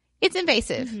is. It's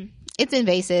invasive. Mm-hmm. It's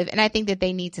invasive. And I think that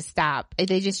they need to stop.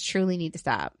 They just truly need to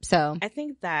stop. So I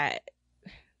think that,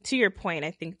 to your point,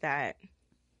 I think that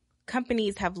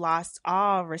companies have lost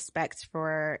all respect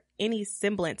for any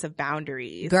semblance of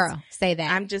boundaries. Girl, say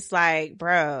that. I'm just like,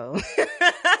 bro.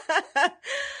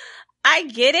 I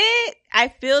get it. I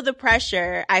feel the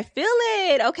pressure. I feel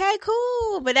it. Okay,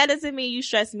 cool. But that doesn't mean you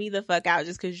stress me the fuck out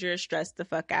just because you're stressed the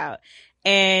fuck out.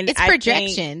 And it's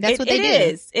projection. That's what they do.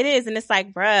 It is. And it's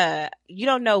like, bruh, you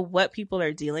don't know what people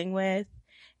are dealing with.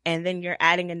 And then you're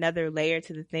adding another layer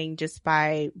to the thing just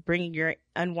by bringing your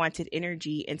unwanted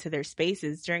energy into their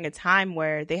spaces during a time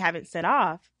where they haven't set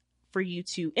off for you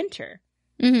to enter.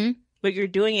 Mm-hmm. But you're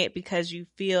doing it because you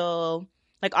feel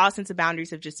like all sense of boundaries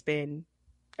have just been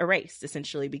erased,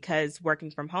 essentially, because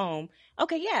working from home.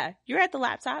 Okay, yeah, you're at the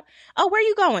laptop. Oh, where are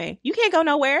you going? You can't go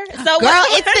nowhere. So, girl,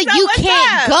 you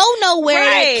can't go nowhere.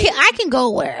 Right. I can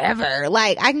go wherever.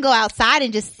 Like, I can go outside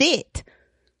and just sit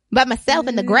by myself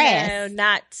in the grass.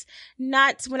 No,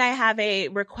 not when I have a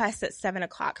request at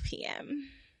 7:00 p.m.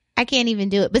 I can't even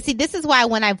do it. But see, this is why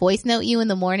when I voice note you in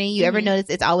the morning, you ever notice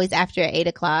it's always after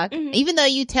 8:00? Mm-hmm. Even though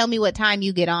you tell me what time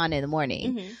you get on in the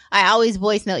morning, I always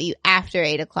voice note you after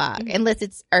 8:00 unless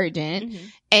it's urgent.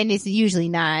 And it's usually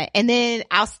not. And then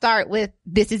I'll start with,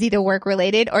 this is either work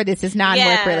related or this is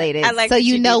non-work related. Like so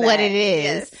you know what it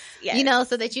is. Yes. You know,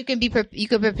 so that you can you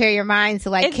can prepare your mind to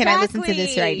like, can I listen to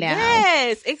this right now?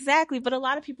 Yes, exactly. But a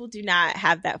lot of people do not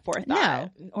have that forethought. No.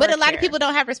 But a lot of people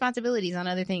don't have responsibilities on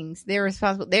other things. They're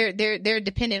responsible. They're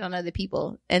dependent on other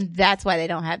people. And that's why they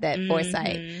don't have that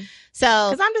foresight. So.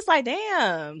 Cause I'm just like,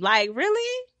 damn, like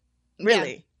really?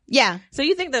 Really? Yeah. So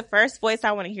you think the first voice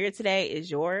I want to hear today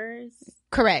is yours?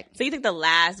 Correct. So you think the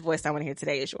last voice I want to hear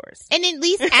today is yours? And at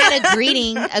least add a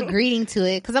greeting to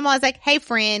it. Cause I'm always like, hey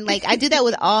friend, like I do that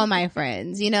with all my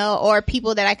friends, you know, or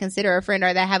people that I consider a friend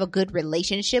or that I have a good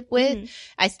relationship with.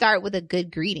 I start with a good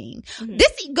greeting.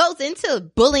 This goes into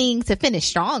bullying to finish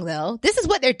strong though. This is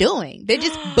what they're doing. They're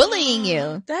just bullying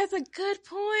you. That's a good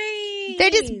point. They're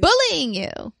just bullying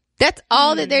you. That's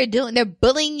all that they're doing. They're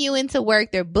bullying you into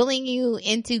work. They're bullying you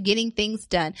into getting things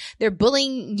done. They're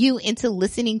bullying you into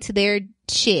listening to their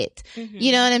shit.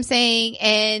 You know what I'm saying?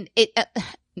 And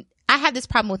I have this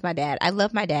problem with my dad. I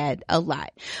love my dad a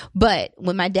lot. But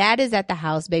when my dad is at the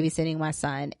house babysitting my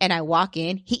son and I walk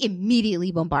in, he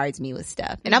immediately bombards me with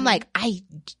stuff. And I'm like,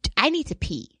 I need to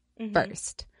pee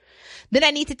first. Then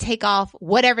I need to take off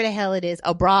whatever the hell it is,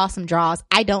 a bra, some drawers.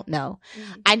 I don't know.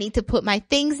 I need to put my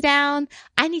things down.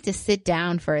 I need to sit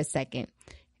down for a second.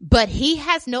 But he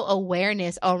has no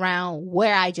awareness around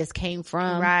where I just came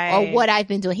from or what I've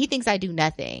been doing. He thinks I do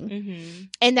nothing.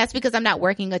 And that's because I'm not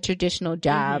working a traditional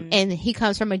job. And he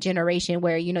comes from a generation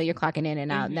where, you know, you're clocking in and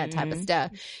out and that type of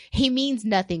stuff. He means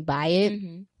nothing by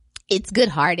it. It's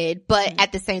good-hearted, but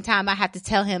at the same time, I have to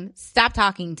tell him, stop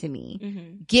talking to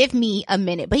me. Give me a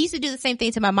minute. But he used to do the same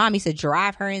thing to my mom. He used to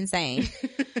drive her insane. He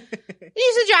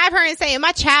used to drive her insane.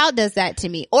 My child does that to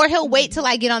me. Or he'll wait till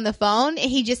I get on the phone and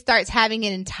he just starts having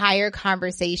an entire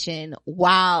conversation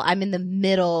while I'm in the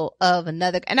middle of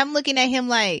another. And I'm looking at him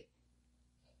like,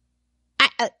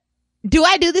 do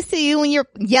I do this to you when you're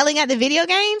yelling at the video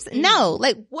games? No.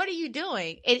 Like, what are you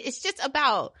doing? It's just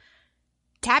about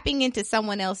tapping into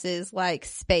someone else's like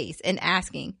space and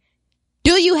asking,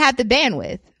 do you have the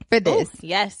bandwidth for this? Ooh,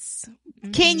 yes.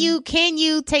 Can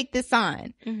you take this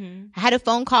on? I had a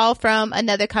phone call from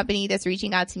another company that's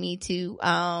reaching out to me to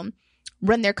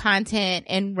run their content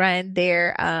and run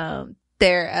their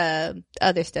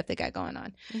other stuff they got going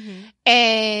on.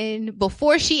 And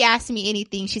before she asked me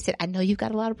anything, she said, I know you've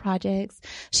got a lot of projects.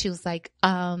 She was like,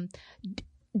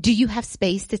 do you have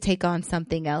space to take on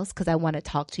something else? Because I want to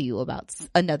talk to you about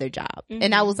another job.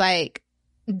 And I was like,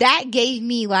 that gave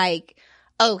me like,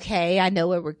 okay, I know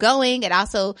where we're going. It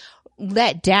also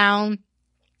let down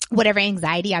whatever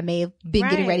anxiety I may have been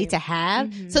getting ready to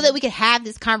have so that we could have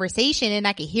this conversation and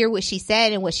I could hear what she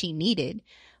said and what she needed.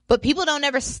 But people don't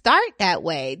ever start that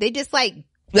way. They just like,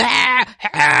 and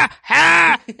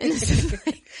it's just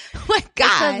like, oh my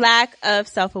God. It's a lack of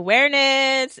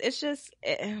self-awareness. It's just,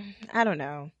 I don't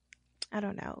know,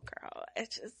 girl.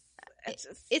 It's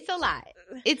a lot.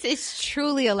 It's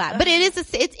truly a lot, but it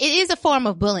is a form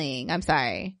of bullying. I'm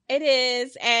sorry. It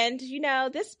is. And you know,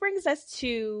 this brings us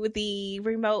to the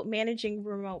managing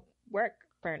remote work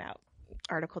burnout.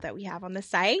 article that we have on the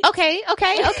site. Okay. Oh,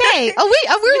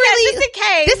 we're really, just in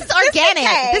case. This is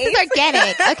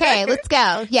organic. Okay, let's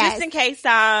go. Yes. Just in case,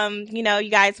 you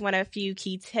guys want a few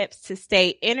key tips to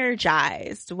stay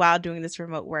energized while doing this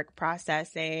remote work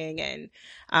processing and,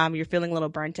 you're feeling a little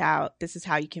burnt out. This is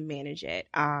how you can manage it.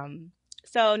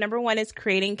 So number one is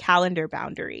creating calendar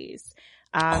boundaries.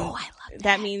 I love that.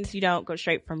 That means you don't go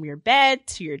straight from your bed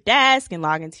to your desk and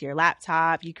log into your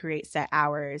laptop. You create set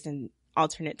hours and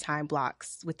alternate time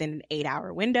blocks within an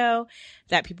 8-hour window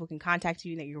that people can contact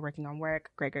you that you're working on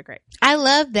work. Great. I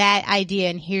love that idea,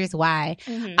 and here's why.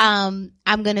 I'm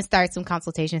going to start some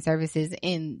consultation services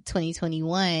in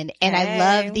 2021, and I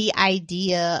love the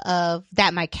idea of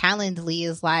that. My Calendly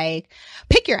is like,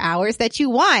 pick your hours that you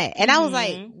want. And I was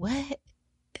like,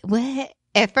 what?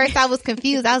 At first I was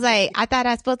confused. I was like, I thought I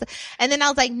was supposed to. And then I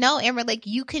was like, no, Amer, like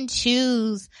you can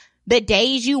choose the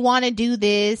days you want to do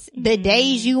this, the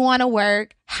days you want to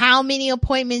work, how many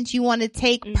appointments you want to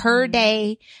take per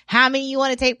day, how many you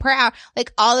want to take per hour,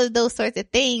 like all of those sorts of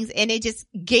things. And it just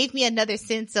gave me another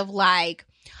sense of like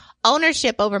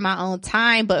ownership over my own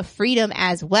time, but freedom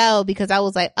as well, because I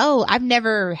was like, oh, I've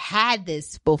never had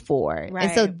this before. Right.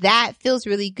 And so that feels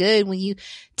really good when you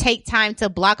take time to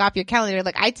block off your calendar.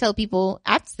 Like I tell people,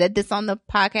 I've said this on the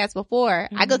podcast before,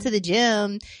 I go to the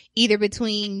gym either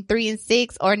between 3 and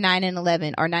 6 or 9 and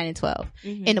 11 or 9 and 12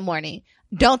 in the morning.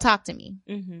 Don't talk to me.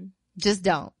 Just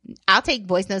don't. I'll take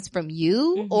voice notes from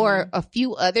you or a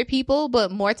few other people,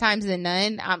 but more times than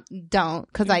none,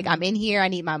 don't. Cause like I'm in here. I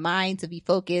need my mind to be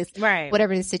focused. Right.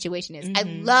 Whatever the situation is. I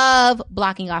love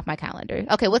blocking off my calendar.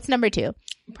 Okay. What's number 2?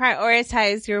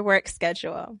 Prioritize your work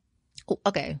schedule.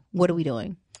 Okay. What are we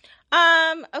doing?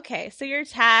 Okay. So your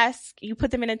task, you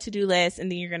put them in a to-do list and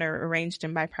then you're going to arrange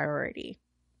them by priority.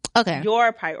 Okay.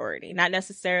 Your priority, not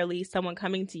necessarily someone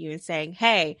coming to you and saying,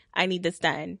 hey, I need this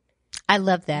done. I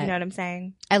love that. You know what I'm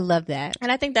saying? I love that.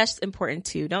 And I think that's important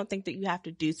too. Don't think that you have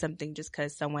to do something just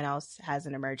because someone else has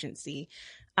an emergency.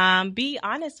 Be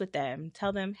honest with them.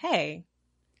 Tell them, hey,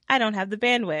 I don't have the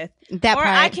bandwidth.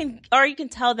 Or you can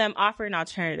tell them, offer an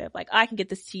alternative. Like, I can get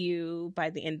this to you by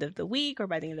the end of the week or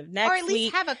by the end of next week. Or at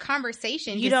least have a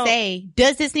conversation to say,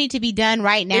 does this need to be done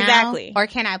right now? Exactly. Or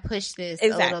can I push this a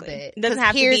little bit? It doesn't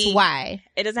have here's to be, why.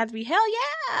 It doesn't have to be, hell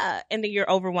yeah. And then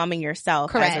you're overwhelming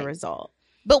yourself as a result.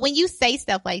 But when you say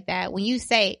stuff like that, when you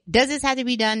say, does this have to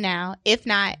be done now? If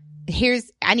not,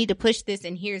 I need to push this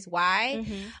and here's why.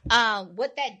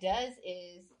 What that does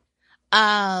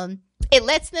is, it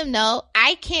lets them know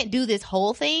I can't do this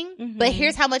whole thing, but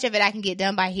here's how much of it I can get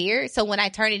done by here. So when I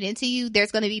turn it into you,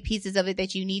 there's going to be pieces of it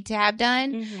that you need to have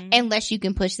done unless you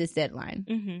can push this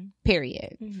deadline,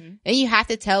 period. And you have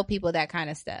to tell people that kind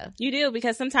of stuff. You do,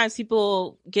 because sometimes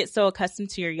people get so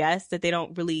accustomed to your yes that they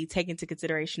don't really take into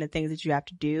consideration the things that you have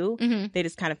to do. They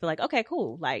just kind of feel like, okay,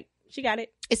 cool. Like, she got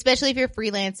it. Especially if you're a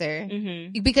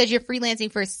freelancer, because you're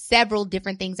freelancing for several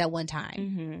different things at one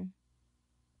time.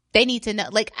 They need to know,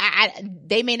 like,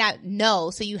 they may not know,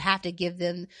 so you do have to give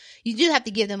them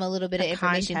a little bit of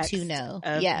information to know.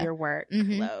 Of your work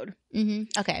load.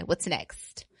 Okay, what's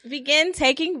next? Begin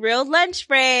taking real lunch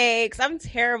breaks. I'm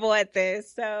terrible at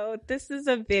this, so this is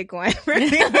a big one for me.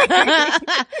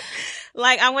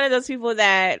 Like, I'm one of those people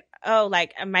that,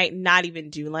 I might not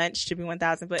even do lunch to be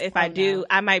 1,000, but if I do,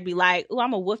 I might be like, I'm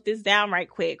gonna woof this down right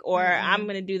quick, or I'm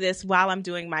gonna do this while I'm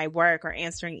doing my work or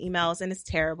answering emails, and it's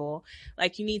terrible.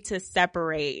 Like, you need to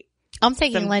separate. I'm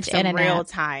taking lunch and a nap. Real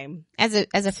time. As a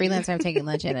freelancer, I'm taking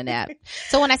lunch and a nap.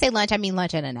 So when I say lunch, I mean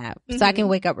lunch and a nap. So I can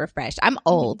wake up refreshed. I'm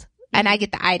old and I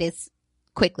get the itis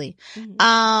quickly. So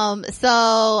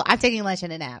I'm taking lunch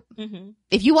and a nap.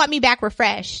 If you want me back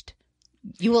refreshed,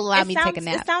 you will allow me to take a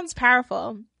nap. It sounds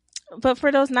powerful. But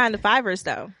for those 9-to-5ers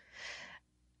though.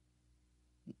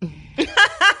 I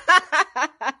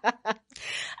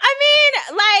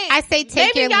mean, like, I say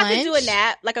take your lunch. Maybe you have to do a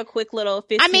nap, like a quick little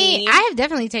 15. I mean, I have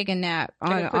definitely taken a nap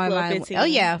on my 15. Oh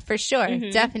yeah, for sure.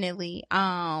 Definitely.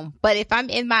 But if I'm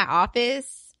in my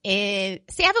office, I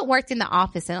haven't worked in the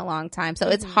office in a long time, so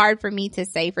it's hard for me to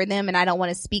say for them, and I don't want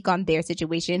to speak on their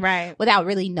situation without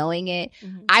really knowing it.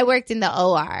 I worked in the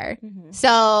OR.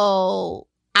 So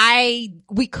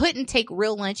we couldn't take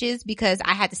real lunches because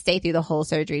I had to stay through the whole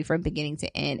surgery from beginning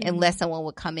to end unless someone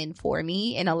would come in for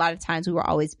me. And a lot of times we were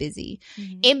always busy.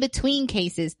 In between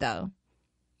cases though,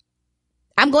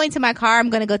 I'm going to my car. I'm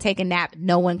going to go take a nap.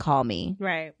 No one call me.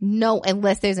 Right. No,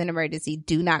 unless there's an emergency,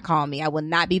 do not call me. I will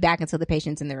not be back until the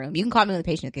patient's in the room. You can call me when the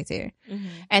patient gets here.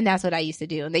 And that's what I used to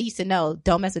do. And they used to know,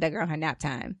 don't mess with that girl on her nap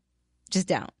time. Just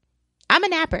don't. I'm a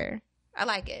napper. I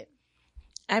like it.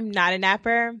 I'm not a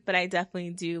napper, but I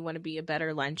definitely do want to be a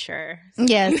better luncher.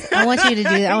 Yes, I want you to do.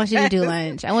 I want you to do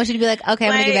lunch. I want you to be like, okay,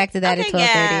 I'm gonna get back to that at 12:30.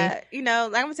 Yeah, you know,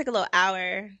 I'm gonna take a little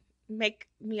hour, make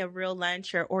me a real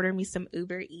lunch, or order me some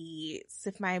Uber Eats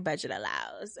if my budget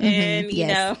allows, and you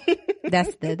know,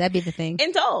 that'd be the thing.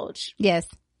 Indulge. Yes.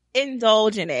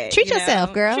 Indulge in it. Treat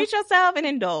yourself, girl. Treat yourself and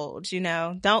indulge, you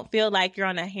know. Don't feel like you're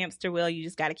on a hamster wheel. You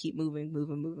just got to keep moving.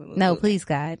 No, please,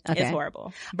 God. Okay. It's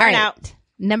horrible. Burnout. Right.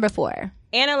 Number 4.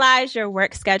 Analyze your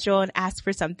work schedule and ask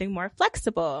for something more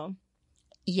flexible.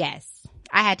 Yes.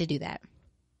 I had to do that.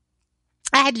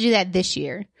 I had to do that this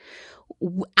year.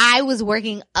 I was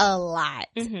working a lot,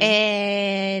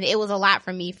 and it was a lot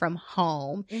for me from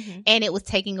home, and it was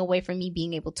taking away from me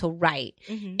being able to write,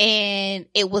 and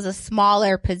it was a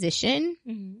smaller position,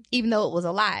 even though it was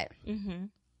a lot.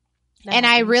 And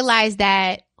I realized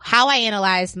that how I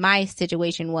analyzed my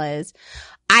situation was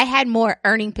I had more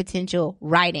earning potential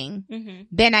writing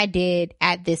than I did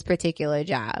at this particular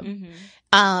job.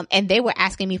 And they were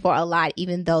asking me for a lot,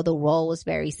 even though the role was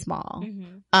very small,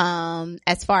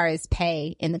 as far as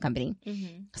pay in the company.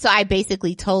 So I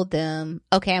basically told them,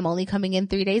 okay, I'm only coming in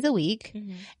 3 days a week,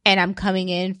 and I'm coming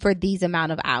in for these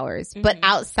amount of hours. But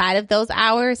outside of those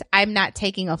hours, I'm not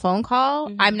taking a phone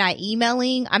call. I'm not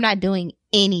emailing. I'm not doing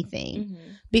anything.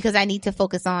 Because I need to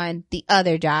focus on the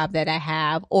other job that I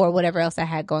have or whatever else I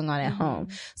had going on at home.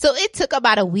 So it took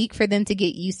about a week for them to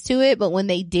get used to it. But when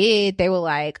they did, they were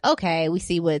like, okay, we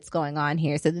see what's going on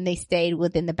here. So then they stayed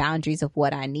within the boundaries of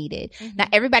what I needed. Now,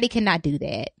 everybody cannot do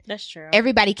that. That's true.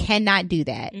 Everybody cannot do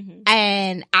that.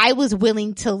 And I was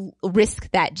willing to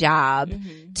risk that job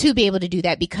to be able to do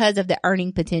that because of the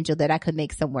earning potential that I could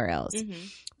make somewhere else.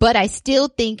 But I still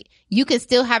think you can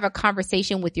still have a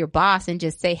conversation with your boss and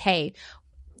just say, hey,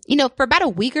 you know, for about a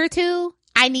week or two,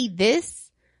 I need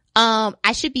this.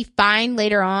 I should be fine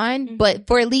later on, but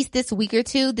for at least this week or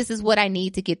two, this is what I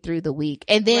need to get through the week.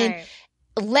 And then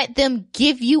let them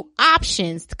give you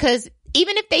options, because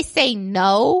even if they say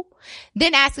no,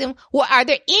 then ask them, well, are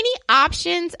there any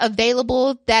options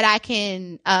available that I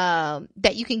can,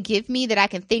 that you can give me that I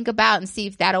can think about and see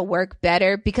if that'll work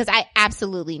better? Because I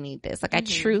absolutely need this. Like I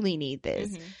truly need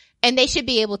this. And they should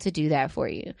be able to do that for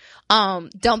you.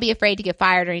 Don't be afraid to get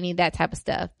fired or any of that type of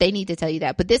stuff. They need to tell you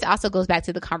that. But this also goes back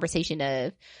to the conversation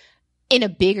of, in a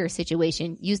bigger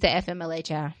situation, use the FMLA,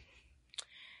 child.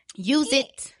 Use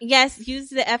it. Yes, use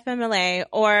the FMLA.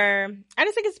 Or I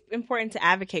just think it's important to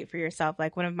advocate for yourself.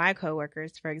 Like one of my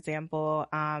coworkers, for example,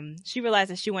 she realized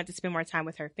that she wanted to spend more time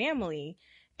with her family.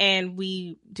 And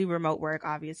we do remote work,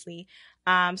 obviously.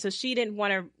 So she didn't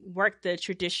want to work the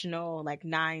traditional like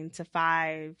 9 to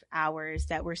 5 hours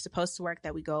that we're supposed to work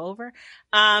that we go over.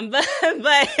 But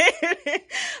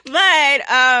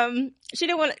she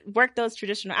didn't want to work those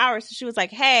traditional hours. So she was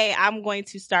like, hey, I'm going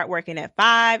to start working at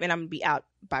 5 and I'm going to be out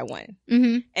by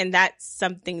 1. And that's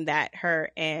something that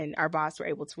her and our boss were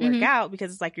able to work out,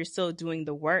 because it's like you're still doing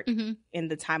the work in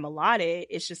the time allotted.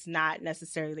 It's just not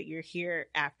necessarily that you're here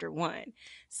after 1.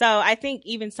 So I think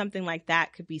even something like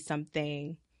that could be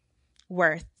something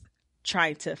worth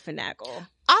trying to finagle.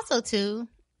 Also, too,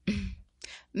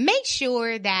 make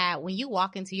sure that when you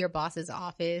walk into your boss's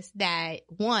office that,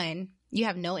 1, you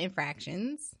have no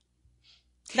infractions.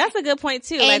 That's a good point,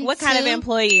 too. And like, what kind of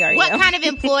employee are you? What kind of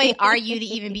employee are you to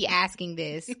even be asking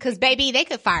this? Because, baby, they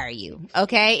could fire you,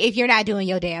 okay, if you're not doing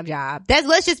your damn job.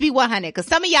 Let's just be 100, because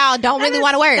some of y'all don't really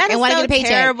want to work and want to get a paycheck.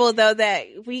 That's terrible, though, that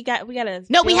we gotta.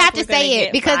 No, we have to say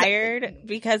it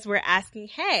because we're asking,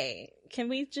 hey, can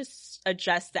we just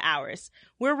adjust the hours?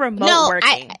 We're remote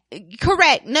working.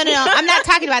 Correct. No. I'm not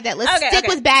talking about that. Let's stick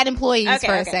with bad employees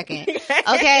for a second.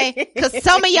 Okay? Because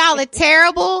some of y'all are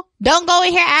terrible. Don't go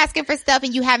in here asking for stuff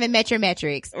and you haven't met your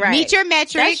metrics. Right. Meet your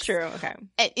metrics. That's true. Okay.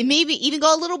 Maybe even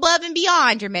go a little above and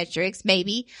beyond your metrics,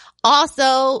 maybe.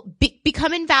 Also,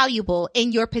 become invaluable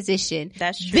in your position.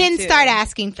 That's true. Then start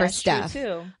asking for stuff.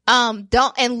 True too.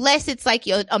 Don't, unless it's like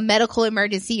a medical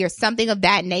emergency or something of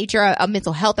that nature, a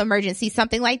mental health emergency,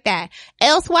 something like that.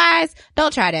 Elsewise,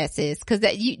 don't try that, sis, because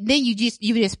you're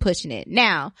just pushing it.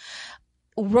 Now,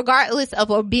 regardless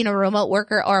of being a remote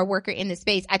worker or a worker in the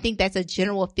space, I think that's a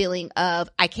general feeling of,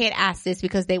 I can't ask this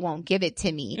because they won't give it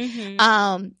to me.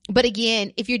 But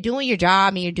again, if you're doing your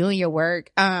job and you're doing your work,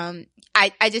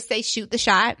 I just say shoot the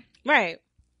shot. Right.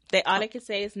 All they can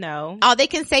say is no. All they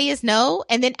can say is no,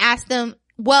 and then ask them,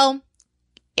 well,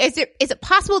 is it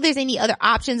possible there's any other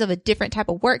options of a different type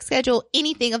of work schedule,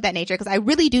 anything of that nature? Because I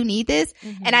really do need this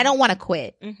and I don't want to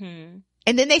quit. And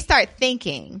then they start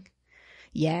thinking.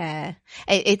 Yeah.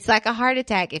 It's like a heart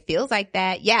attack. It feels like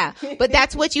that. Yeah. But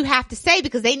that's what you have to say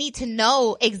because they need to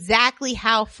know exactly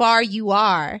how far you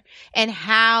are and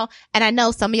I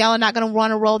know some of y'all are not going to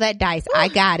want to roll that dice. I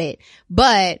got it.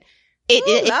 But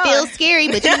it feels scary,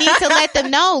 but you need to let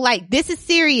them know, like, this is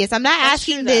serious. I'm not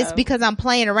asking this because I'm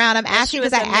playing around. I'm asking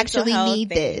because I actually need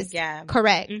this. Yeah.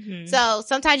 Correct. So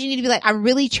sometimes you need to be like, I'm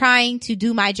really trying to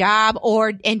do my job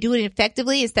and do it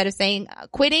effectively instead of saying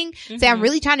quitting. Say, I'm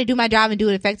really trying to do my job and do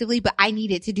it effectively, but I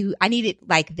need it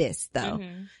like this though.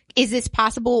 Is this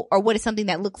possible, or what is something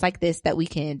that looks like this that we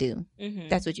can do?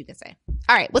 That's what you can say.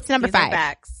 All right. What's number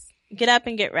 5? Get up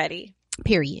and get ready.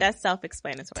 Period. That's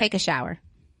self-explanatory. Take a shower.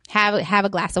 Have a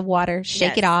glass of water.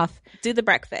 Shake it off. Do the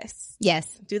breakfast. Yes.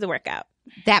 Do the workout.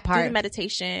 That part. Do the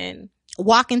meditation.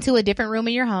 Walk into a different room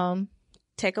in your home.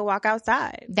 Take a walk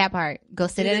outside. That part. Go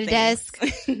sit at a desk.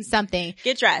 Something.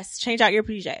 Get dressed. Change out your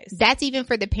PJs. That's even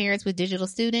for the parents with digital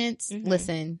students.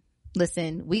 Listen.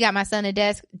 We got my son a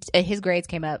desk. His grades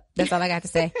came up. That's all I got to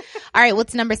say. All right.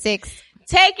 What's number 6?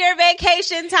 Take your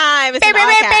vacation time. It's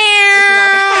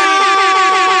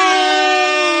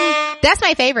That's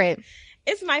my favorite.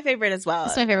 It's my favorite as well.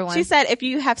 It's my favorite one. She said, if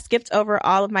you have skipped over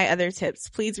all of my other tips,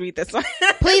 please read this one.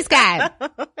 Please, God.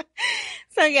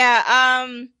 So yeah,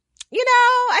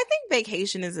 I think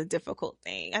vacation is a difficult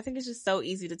thing. I think it's just so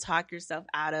easy to talk yourself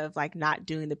out of like not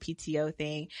doing the PTO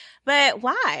thing. But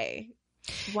why?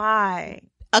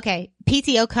 Okay.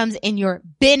 PTO comes in your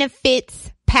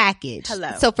benefits package.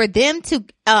 Hello. So for them to,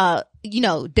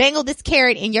 dangle this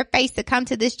carrot in your face to come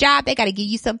to this job, they got to give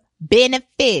you some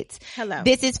benefits. Hello.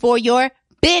 This is for your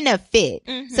benefit.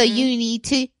 So you need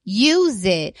to use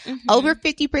it. Over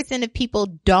 50% of people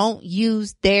don't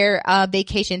use their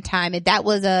vacation time. And that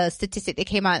was a statistic that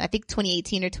came out, I think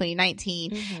 2018 or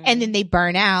 2019. And then they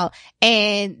burn out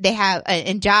and they have,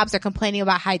 and jobs are complaining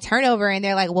about high turnover. And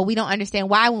they're like, well, we don't understand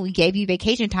why when we gave you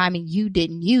vacation time and you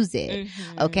didn't use it.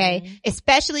 Okay.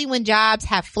 Especially when jobs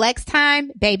have flex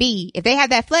time, baby. If they have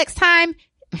that flex time,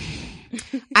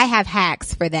 I have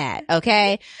hacks for that.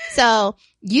 Okay. So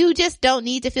you just don't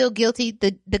need to feel guilty.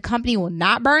 The company will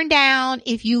not burn down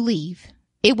if you leave.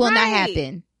 It will not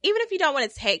happen. Even if you don't want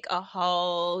to take a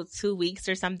whole 2 weeks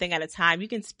or something at a time, you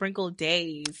can sprinkle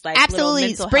days. Like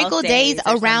absolutely. Sprinkle days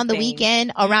around the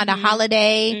weekend, around a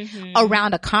holiday,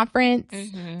 around a conference,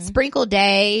 sprinkle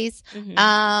days.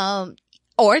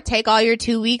 Or take all your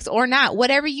 2 weeks or not,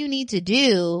 whatever you need to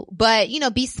do. But,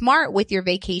 be smart with your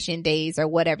vacation days or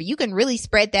whatever. You can really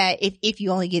spread that if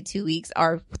you only get 2 weeks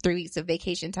or 3 weeks of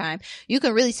vacation time. You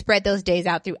can really spread those days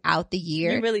out throughout the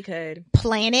year. You really could.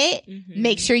 Plan it.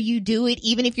 Make sure you do it,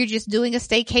 even if you're just doing a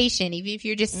staycation, even if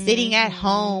you're just sitting at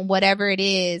home, whatever it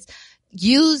is.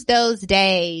 Use those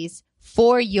days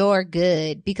for your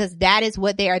good, because that is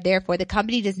what they are there for. The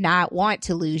company does not want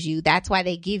to lose you. That's why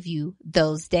they give you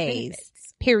those days.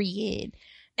 Period.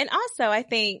 And also, I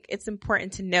think it's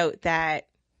important to note that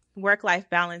work-life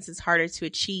balance is harder to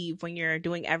achieve when you're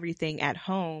doing everything at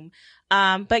home.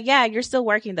 But yeah, you're still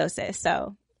working though, sis.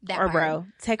 So, bro,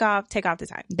 take off the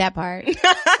time. That part.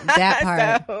 That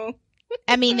part. So,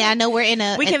 I mean, I know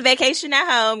we can vacation at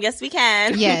home. Yes, we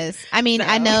can. Yes. I mean,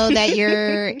 I know that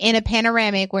you're in a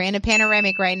panoramic. We're in a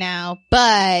panoramic right now,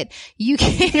 but you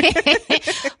can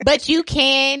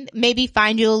maybe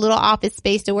find you a little office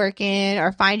space to work in,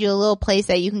 or find you a little place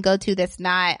that you can go to that's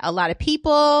not a lot of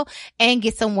people and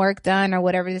get some work done, or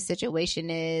whatever the situation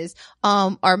is.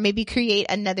 Or maybe create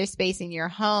another space in your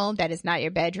home that is not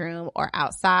your bedroom or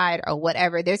outside or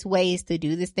whatever. There's ways to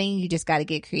do this thing. You just got to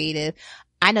get creative.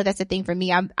 I know that's the thing for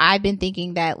me. I've been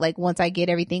thinking that like once I get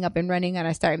everything up and running and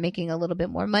I start making a little bit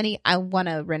more money, I want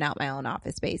to rent out my own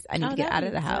office space. I need to get out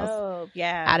of the house.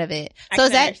 Yeah. Out of it. So I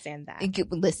understand that.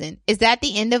 Listen, is that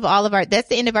the end of that's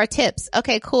the end of our tips?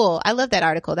 Okay, cool. I love that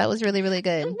article. That was really, really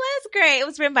good. It was great. It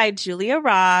was written by Julia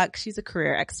Rock. She's a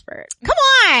career expert. Come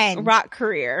on. Rock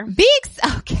career.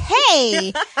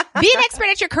 Okay. Be an expert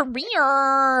at your career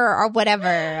or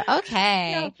whatever.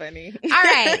 Okay. So funny. All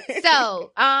right.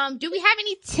 So, do we have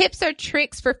any tips or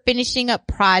tricks for finishing up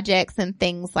projects and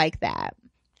things like that?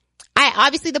 I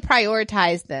obviously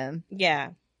prioritize them.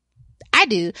 Yeah. I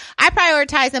do. I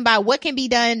prioritize them by what can be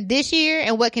done this year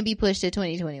and what can be pushed to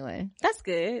 2021. That's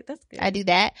good. I do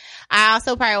that. I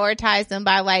also prioritize them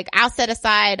by like, I'll set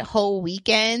aside whole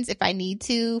weekends if I need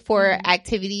to for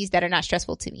activities that are not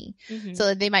stressful to me.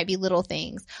 So they might be little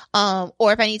things.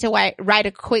 Or if I need to write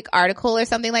a quick article or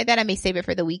something like that, I may save it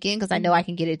for the weekend because I know I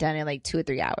can get it done in like 2 or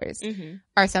 3 hours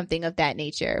or something of that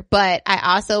nature. But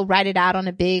I also write it out on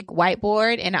a big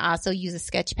whiteboard, and I also use a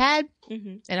sketch pad.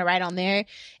 And I write on there,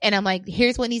 and I'm like,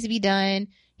 here's what needs to be done.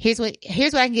 here's what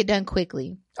I can get done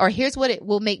quickly, or here's what it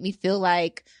will make me feel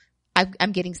like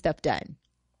I'm getting stuff done.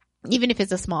 Even if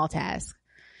it's a small task,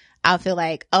 I'll feel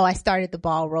like, oh, I started the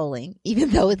ball rolling, even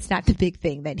though it's not the big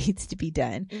thing that needs to be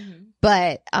done. Mm-hmm.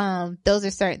 But, those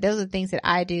are things that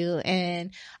I do.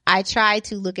 And I try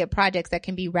to look at projects that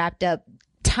can be wrapped up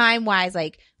time wise,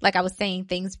 like I was saying,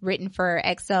 things written for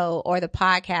XO or the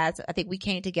podcast. I think we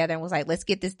came together and was like, let's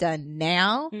get this done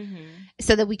now,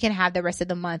 so that we can have the rest of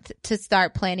the month to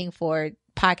start planning for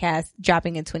podcasts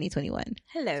dropping in 2021.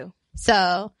 Hello.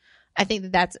 So I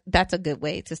think that's a good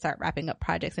way to start wrapping up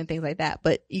projects and things like that,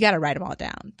 but you got to write them all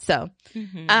down. So,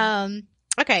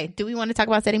 okay. Do we want to talk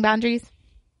about setting boundaries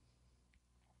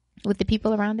with the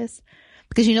people around us?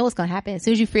 Because you know what's going to happen. As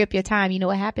soon as you free up your time, you know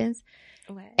what happens?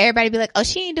 What? Everybody be like, oh,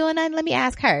 she ain't doing nothing. Let me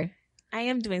ask her. I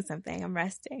am doing something. I'm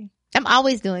resting. I'm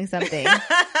always doing something.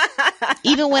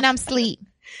 Even when I'm asleep.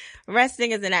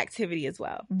 Resting is an activity as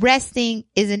well. Resting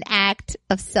is an act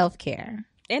of self-care.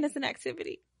 And it's an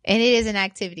activity. And it is an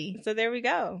activity. So there we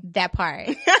go. That part.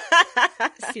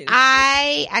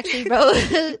 I actually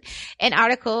wrote an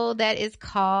article that is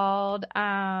called,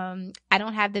 I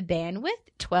don't have the bandwidth,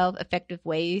 12 effective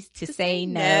ways to say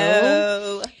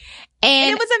no.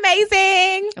 And it was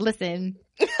amazing. Listen,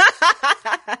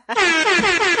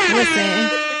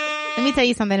 let me tell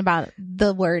you something about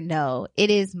the word no.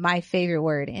 It is my favorite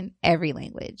word in every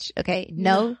language. Okay.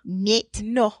 No. Nit.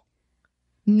 No.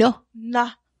 No.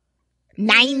 Nah.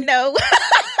 Nine. No.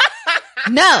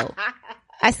 No.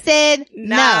 I said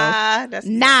nah, no.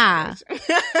 Nah.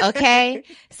 Okay.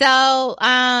 So,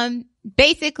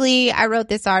 basically I wrote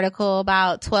this article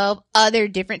about 12 other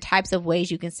different types of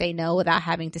ways you can say no without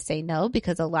having to say no,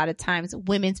 because a lot of times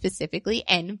women specifically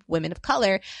and women of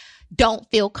color don't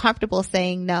feel comfortable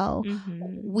saying no.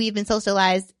 We've been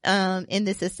socialized in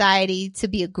this society to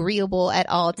be agreeable at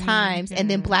all times, and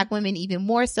then Black women even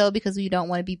more so, because we don't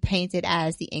want to be painted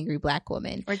as the angry Black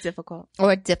woman or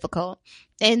difficult.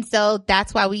 And so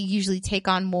that's why we usually take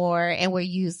on more, and we're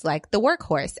used like the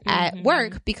workhorse at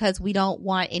work, because we don't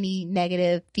want any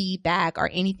negative feedback or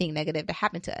anything negative to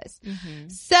happen to us.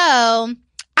 So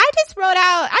I just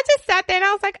sat there and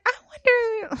I was like, I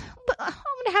wonder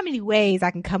how many ways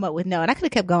I can come up with no. And I could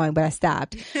have kept going, but I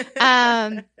stopped.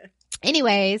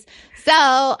 Anyways, so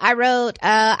I wrote,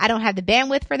 I don't have the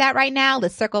bandwidth for that right now.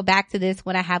 Let's circle back to this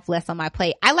when I have less on my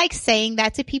plate. I like saying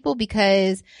that to people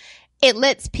because it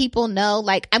lets people know,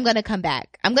 like, I'm going to come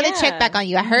back. I'm going to check back on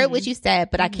you. I heard what you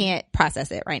said, but I can't process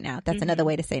it right now. That's another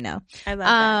way to say no. I love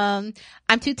that.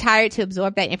 I'm too tired to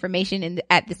absorb that information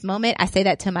at this moment. I say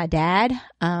that to my dad,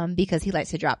 because he likes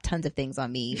to drop tons of things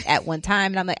on me at one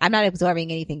time. And I'm like, I'm not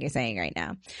absorbing anything you're saying right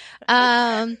now.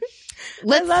 I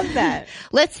love that.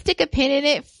 Let's stick a pin in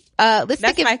it. That's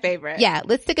my favorite. Yeah.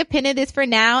 Let's stick a pin in this for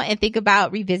now and think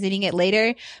about revisiting it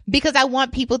later, because I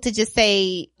want people to just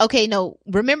say, okay, no,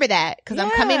 remember that, because I'm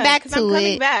coming back to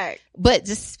it. But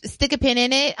just stick a pin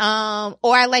in it.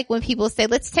 Or I like when people say,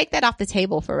 let's take that off the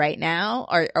table for right now,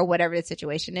 or whatever the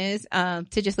situation is,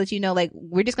 to just let you know, like,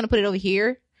 we're just going to put it over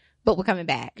here, but we're coming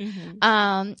back.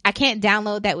 I can't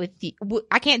download that with you.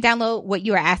 I can't download what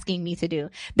you are asking me to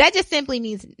do. That just simply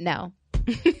means no.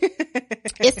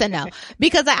 It's a no,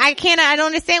 because I don't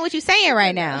understand what you're saying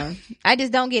right now. I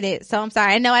just don't get it. So I'm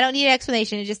sorry. No, I don't need an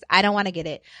explanation. It's just, I don't want to get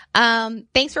it.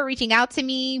 Thanks for reaching out to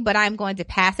me, but I'm going to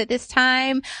pass at this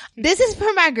time. This is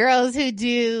for my girls who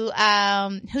do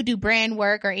brand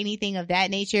work or anything of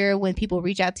that nature. When people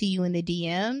reach out to you in the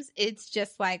DMs, it's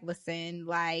just like, listen,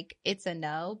 like, it's a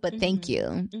no, but thank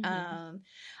you.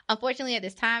 Unfortunately, at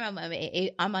this time,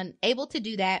 I'm unable to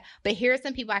do that, but here are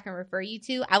some people I can refer you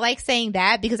to. I like saying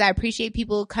that because I appreciate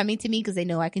people coming to me because they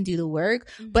know I can do the work,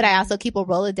 but I also keep a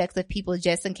Rolodex of people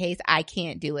just in case I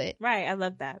can't do it. Right. I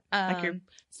love that. Like, you're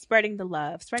spreading the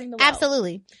love, spreading the wealth.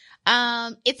 Absolutely.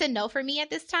 It's a no for me at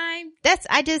this time. It's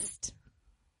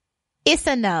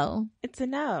a no. It's a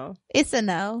no. It's a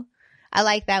no. I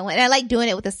like that one. And I like doing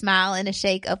it with a smile and a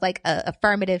shake of, like, a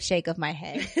affirmative shake of my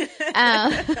head.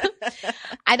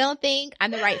 I don't think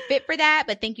I'm the right fit for that,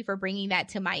 but thank you for bringing that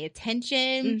to my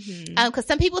attention. Cause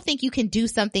some people think you can do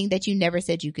something that you never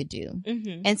said you could do.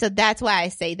 And so that's why I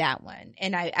say that one.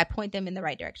 And I point them in the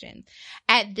right direction.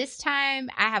 At this time,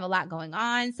 I have a lot going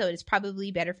on. So it's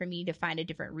probably better for me to find a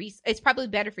different it's probably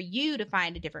better for you to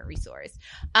find a different resource.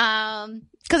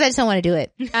 Cause I just don't want to do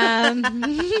it.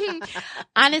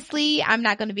 Honestly, I'm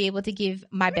not going to be able to give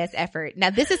my best effort.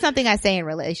 Now, this is something I say in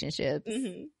relationships.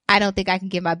 I don't think I can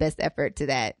give my best effort to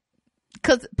that,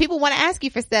 because people want to ask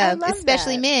you for stuff,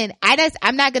 especially men.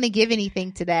 I'm not going to give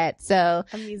anything to that. So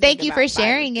thank you for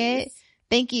sharing it.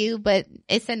 Thank you, but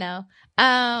it's a no.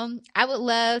 I would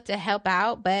love to help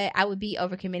out, but I would be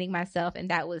overcommitting myself, and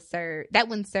that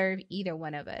wouldn't serve either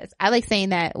one of us. I like saying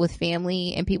that with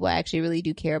family and people I actually really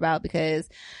do care about, because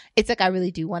it's like I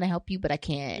really do want to help you, but I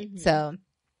can't. Mm-hmm. So,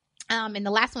 and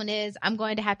the last one is I'm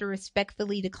going to have to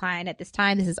respectfully decline at this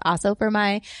time. This is also for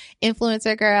my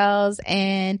influencer girls,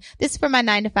 and this is for my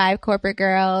 9-to-5 corporate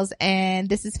girls, and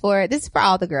this is for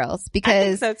all the girls,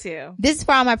 because I think so too. This is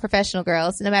for all my professional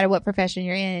girls, no matter what profession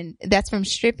you're in. That's from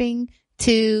stripping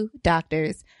to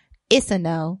doctors. It's a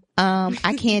no.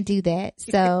 I can't do that.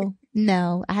 So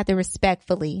no, I have to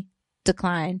respectfully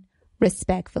decline.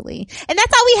 Respectfully. And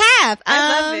that's all we have.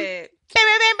 I love it.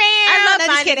 I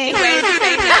love finding ways to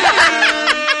say no.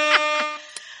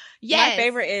 Yes. My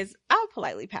favorite is I'll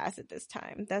politely pass it this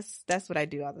time. That's what I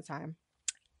do all the time.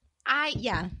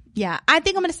 Yeah. I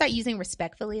think I'm going to start using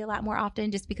respectfully a lot more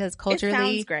often, just because culturally, it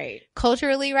sounds great.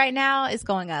 Culturally right now it's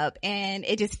going up, and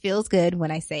it just feels good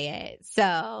when I say it.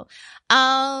 So,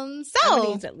 I'm going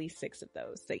to use at least 6 of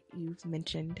those that you've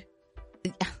mentioned.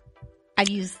 I've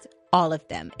used all of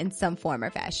them in some form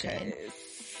or fashion.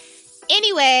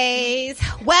 Anyways,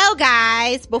 well,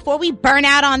 guys, before we burn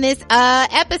out on this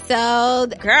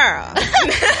episode, girl,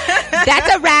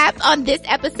 that's a wrap on this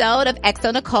episode of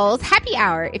XO Nicole's Happy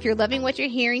Hour. If you're loving what you're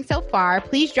hearing so far,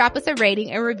 please drop us a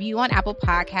rating and review on Apple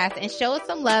Podcasts, and show us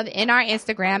some love in our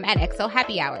Instagram at XO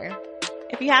Happy Hour.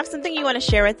 If you have something you want to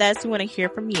share with us, we want to hear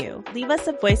from you. Leave us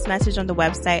a voice message on the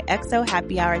website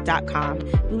xohappyhour.com.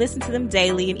 We listen to them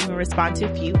daily and even respond to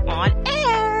a few on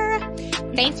air.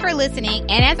 Thanks for listening.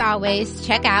 And as always,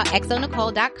 check out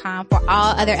xonicole.com for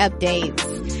all other updates.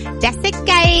 That's it,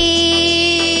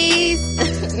 guys.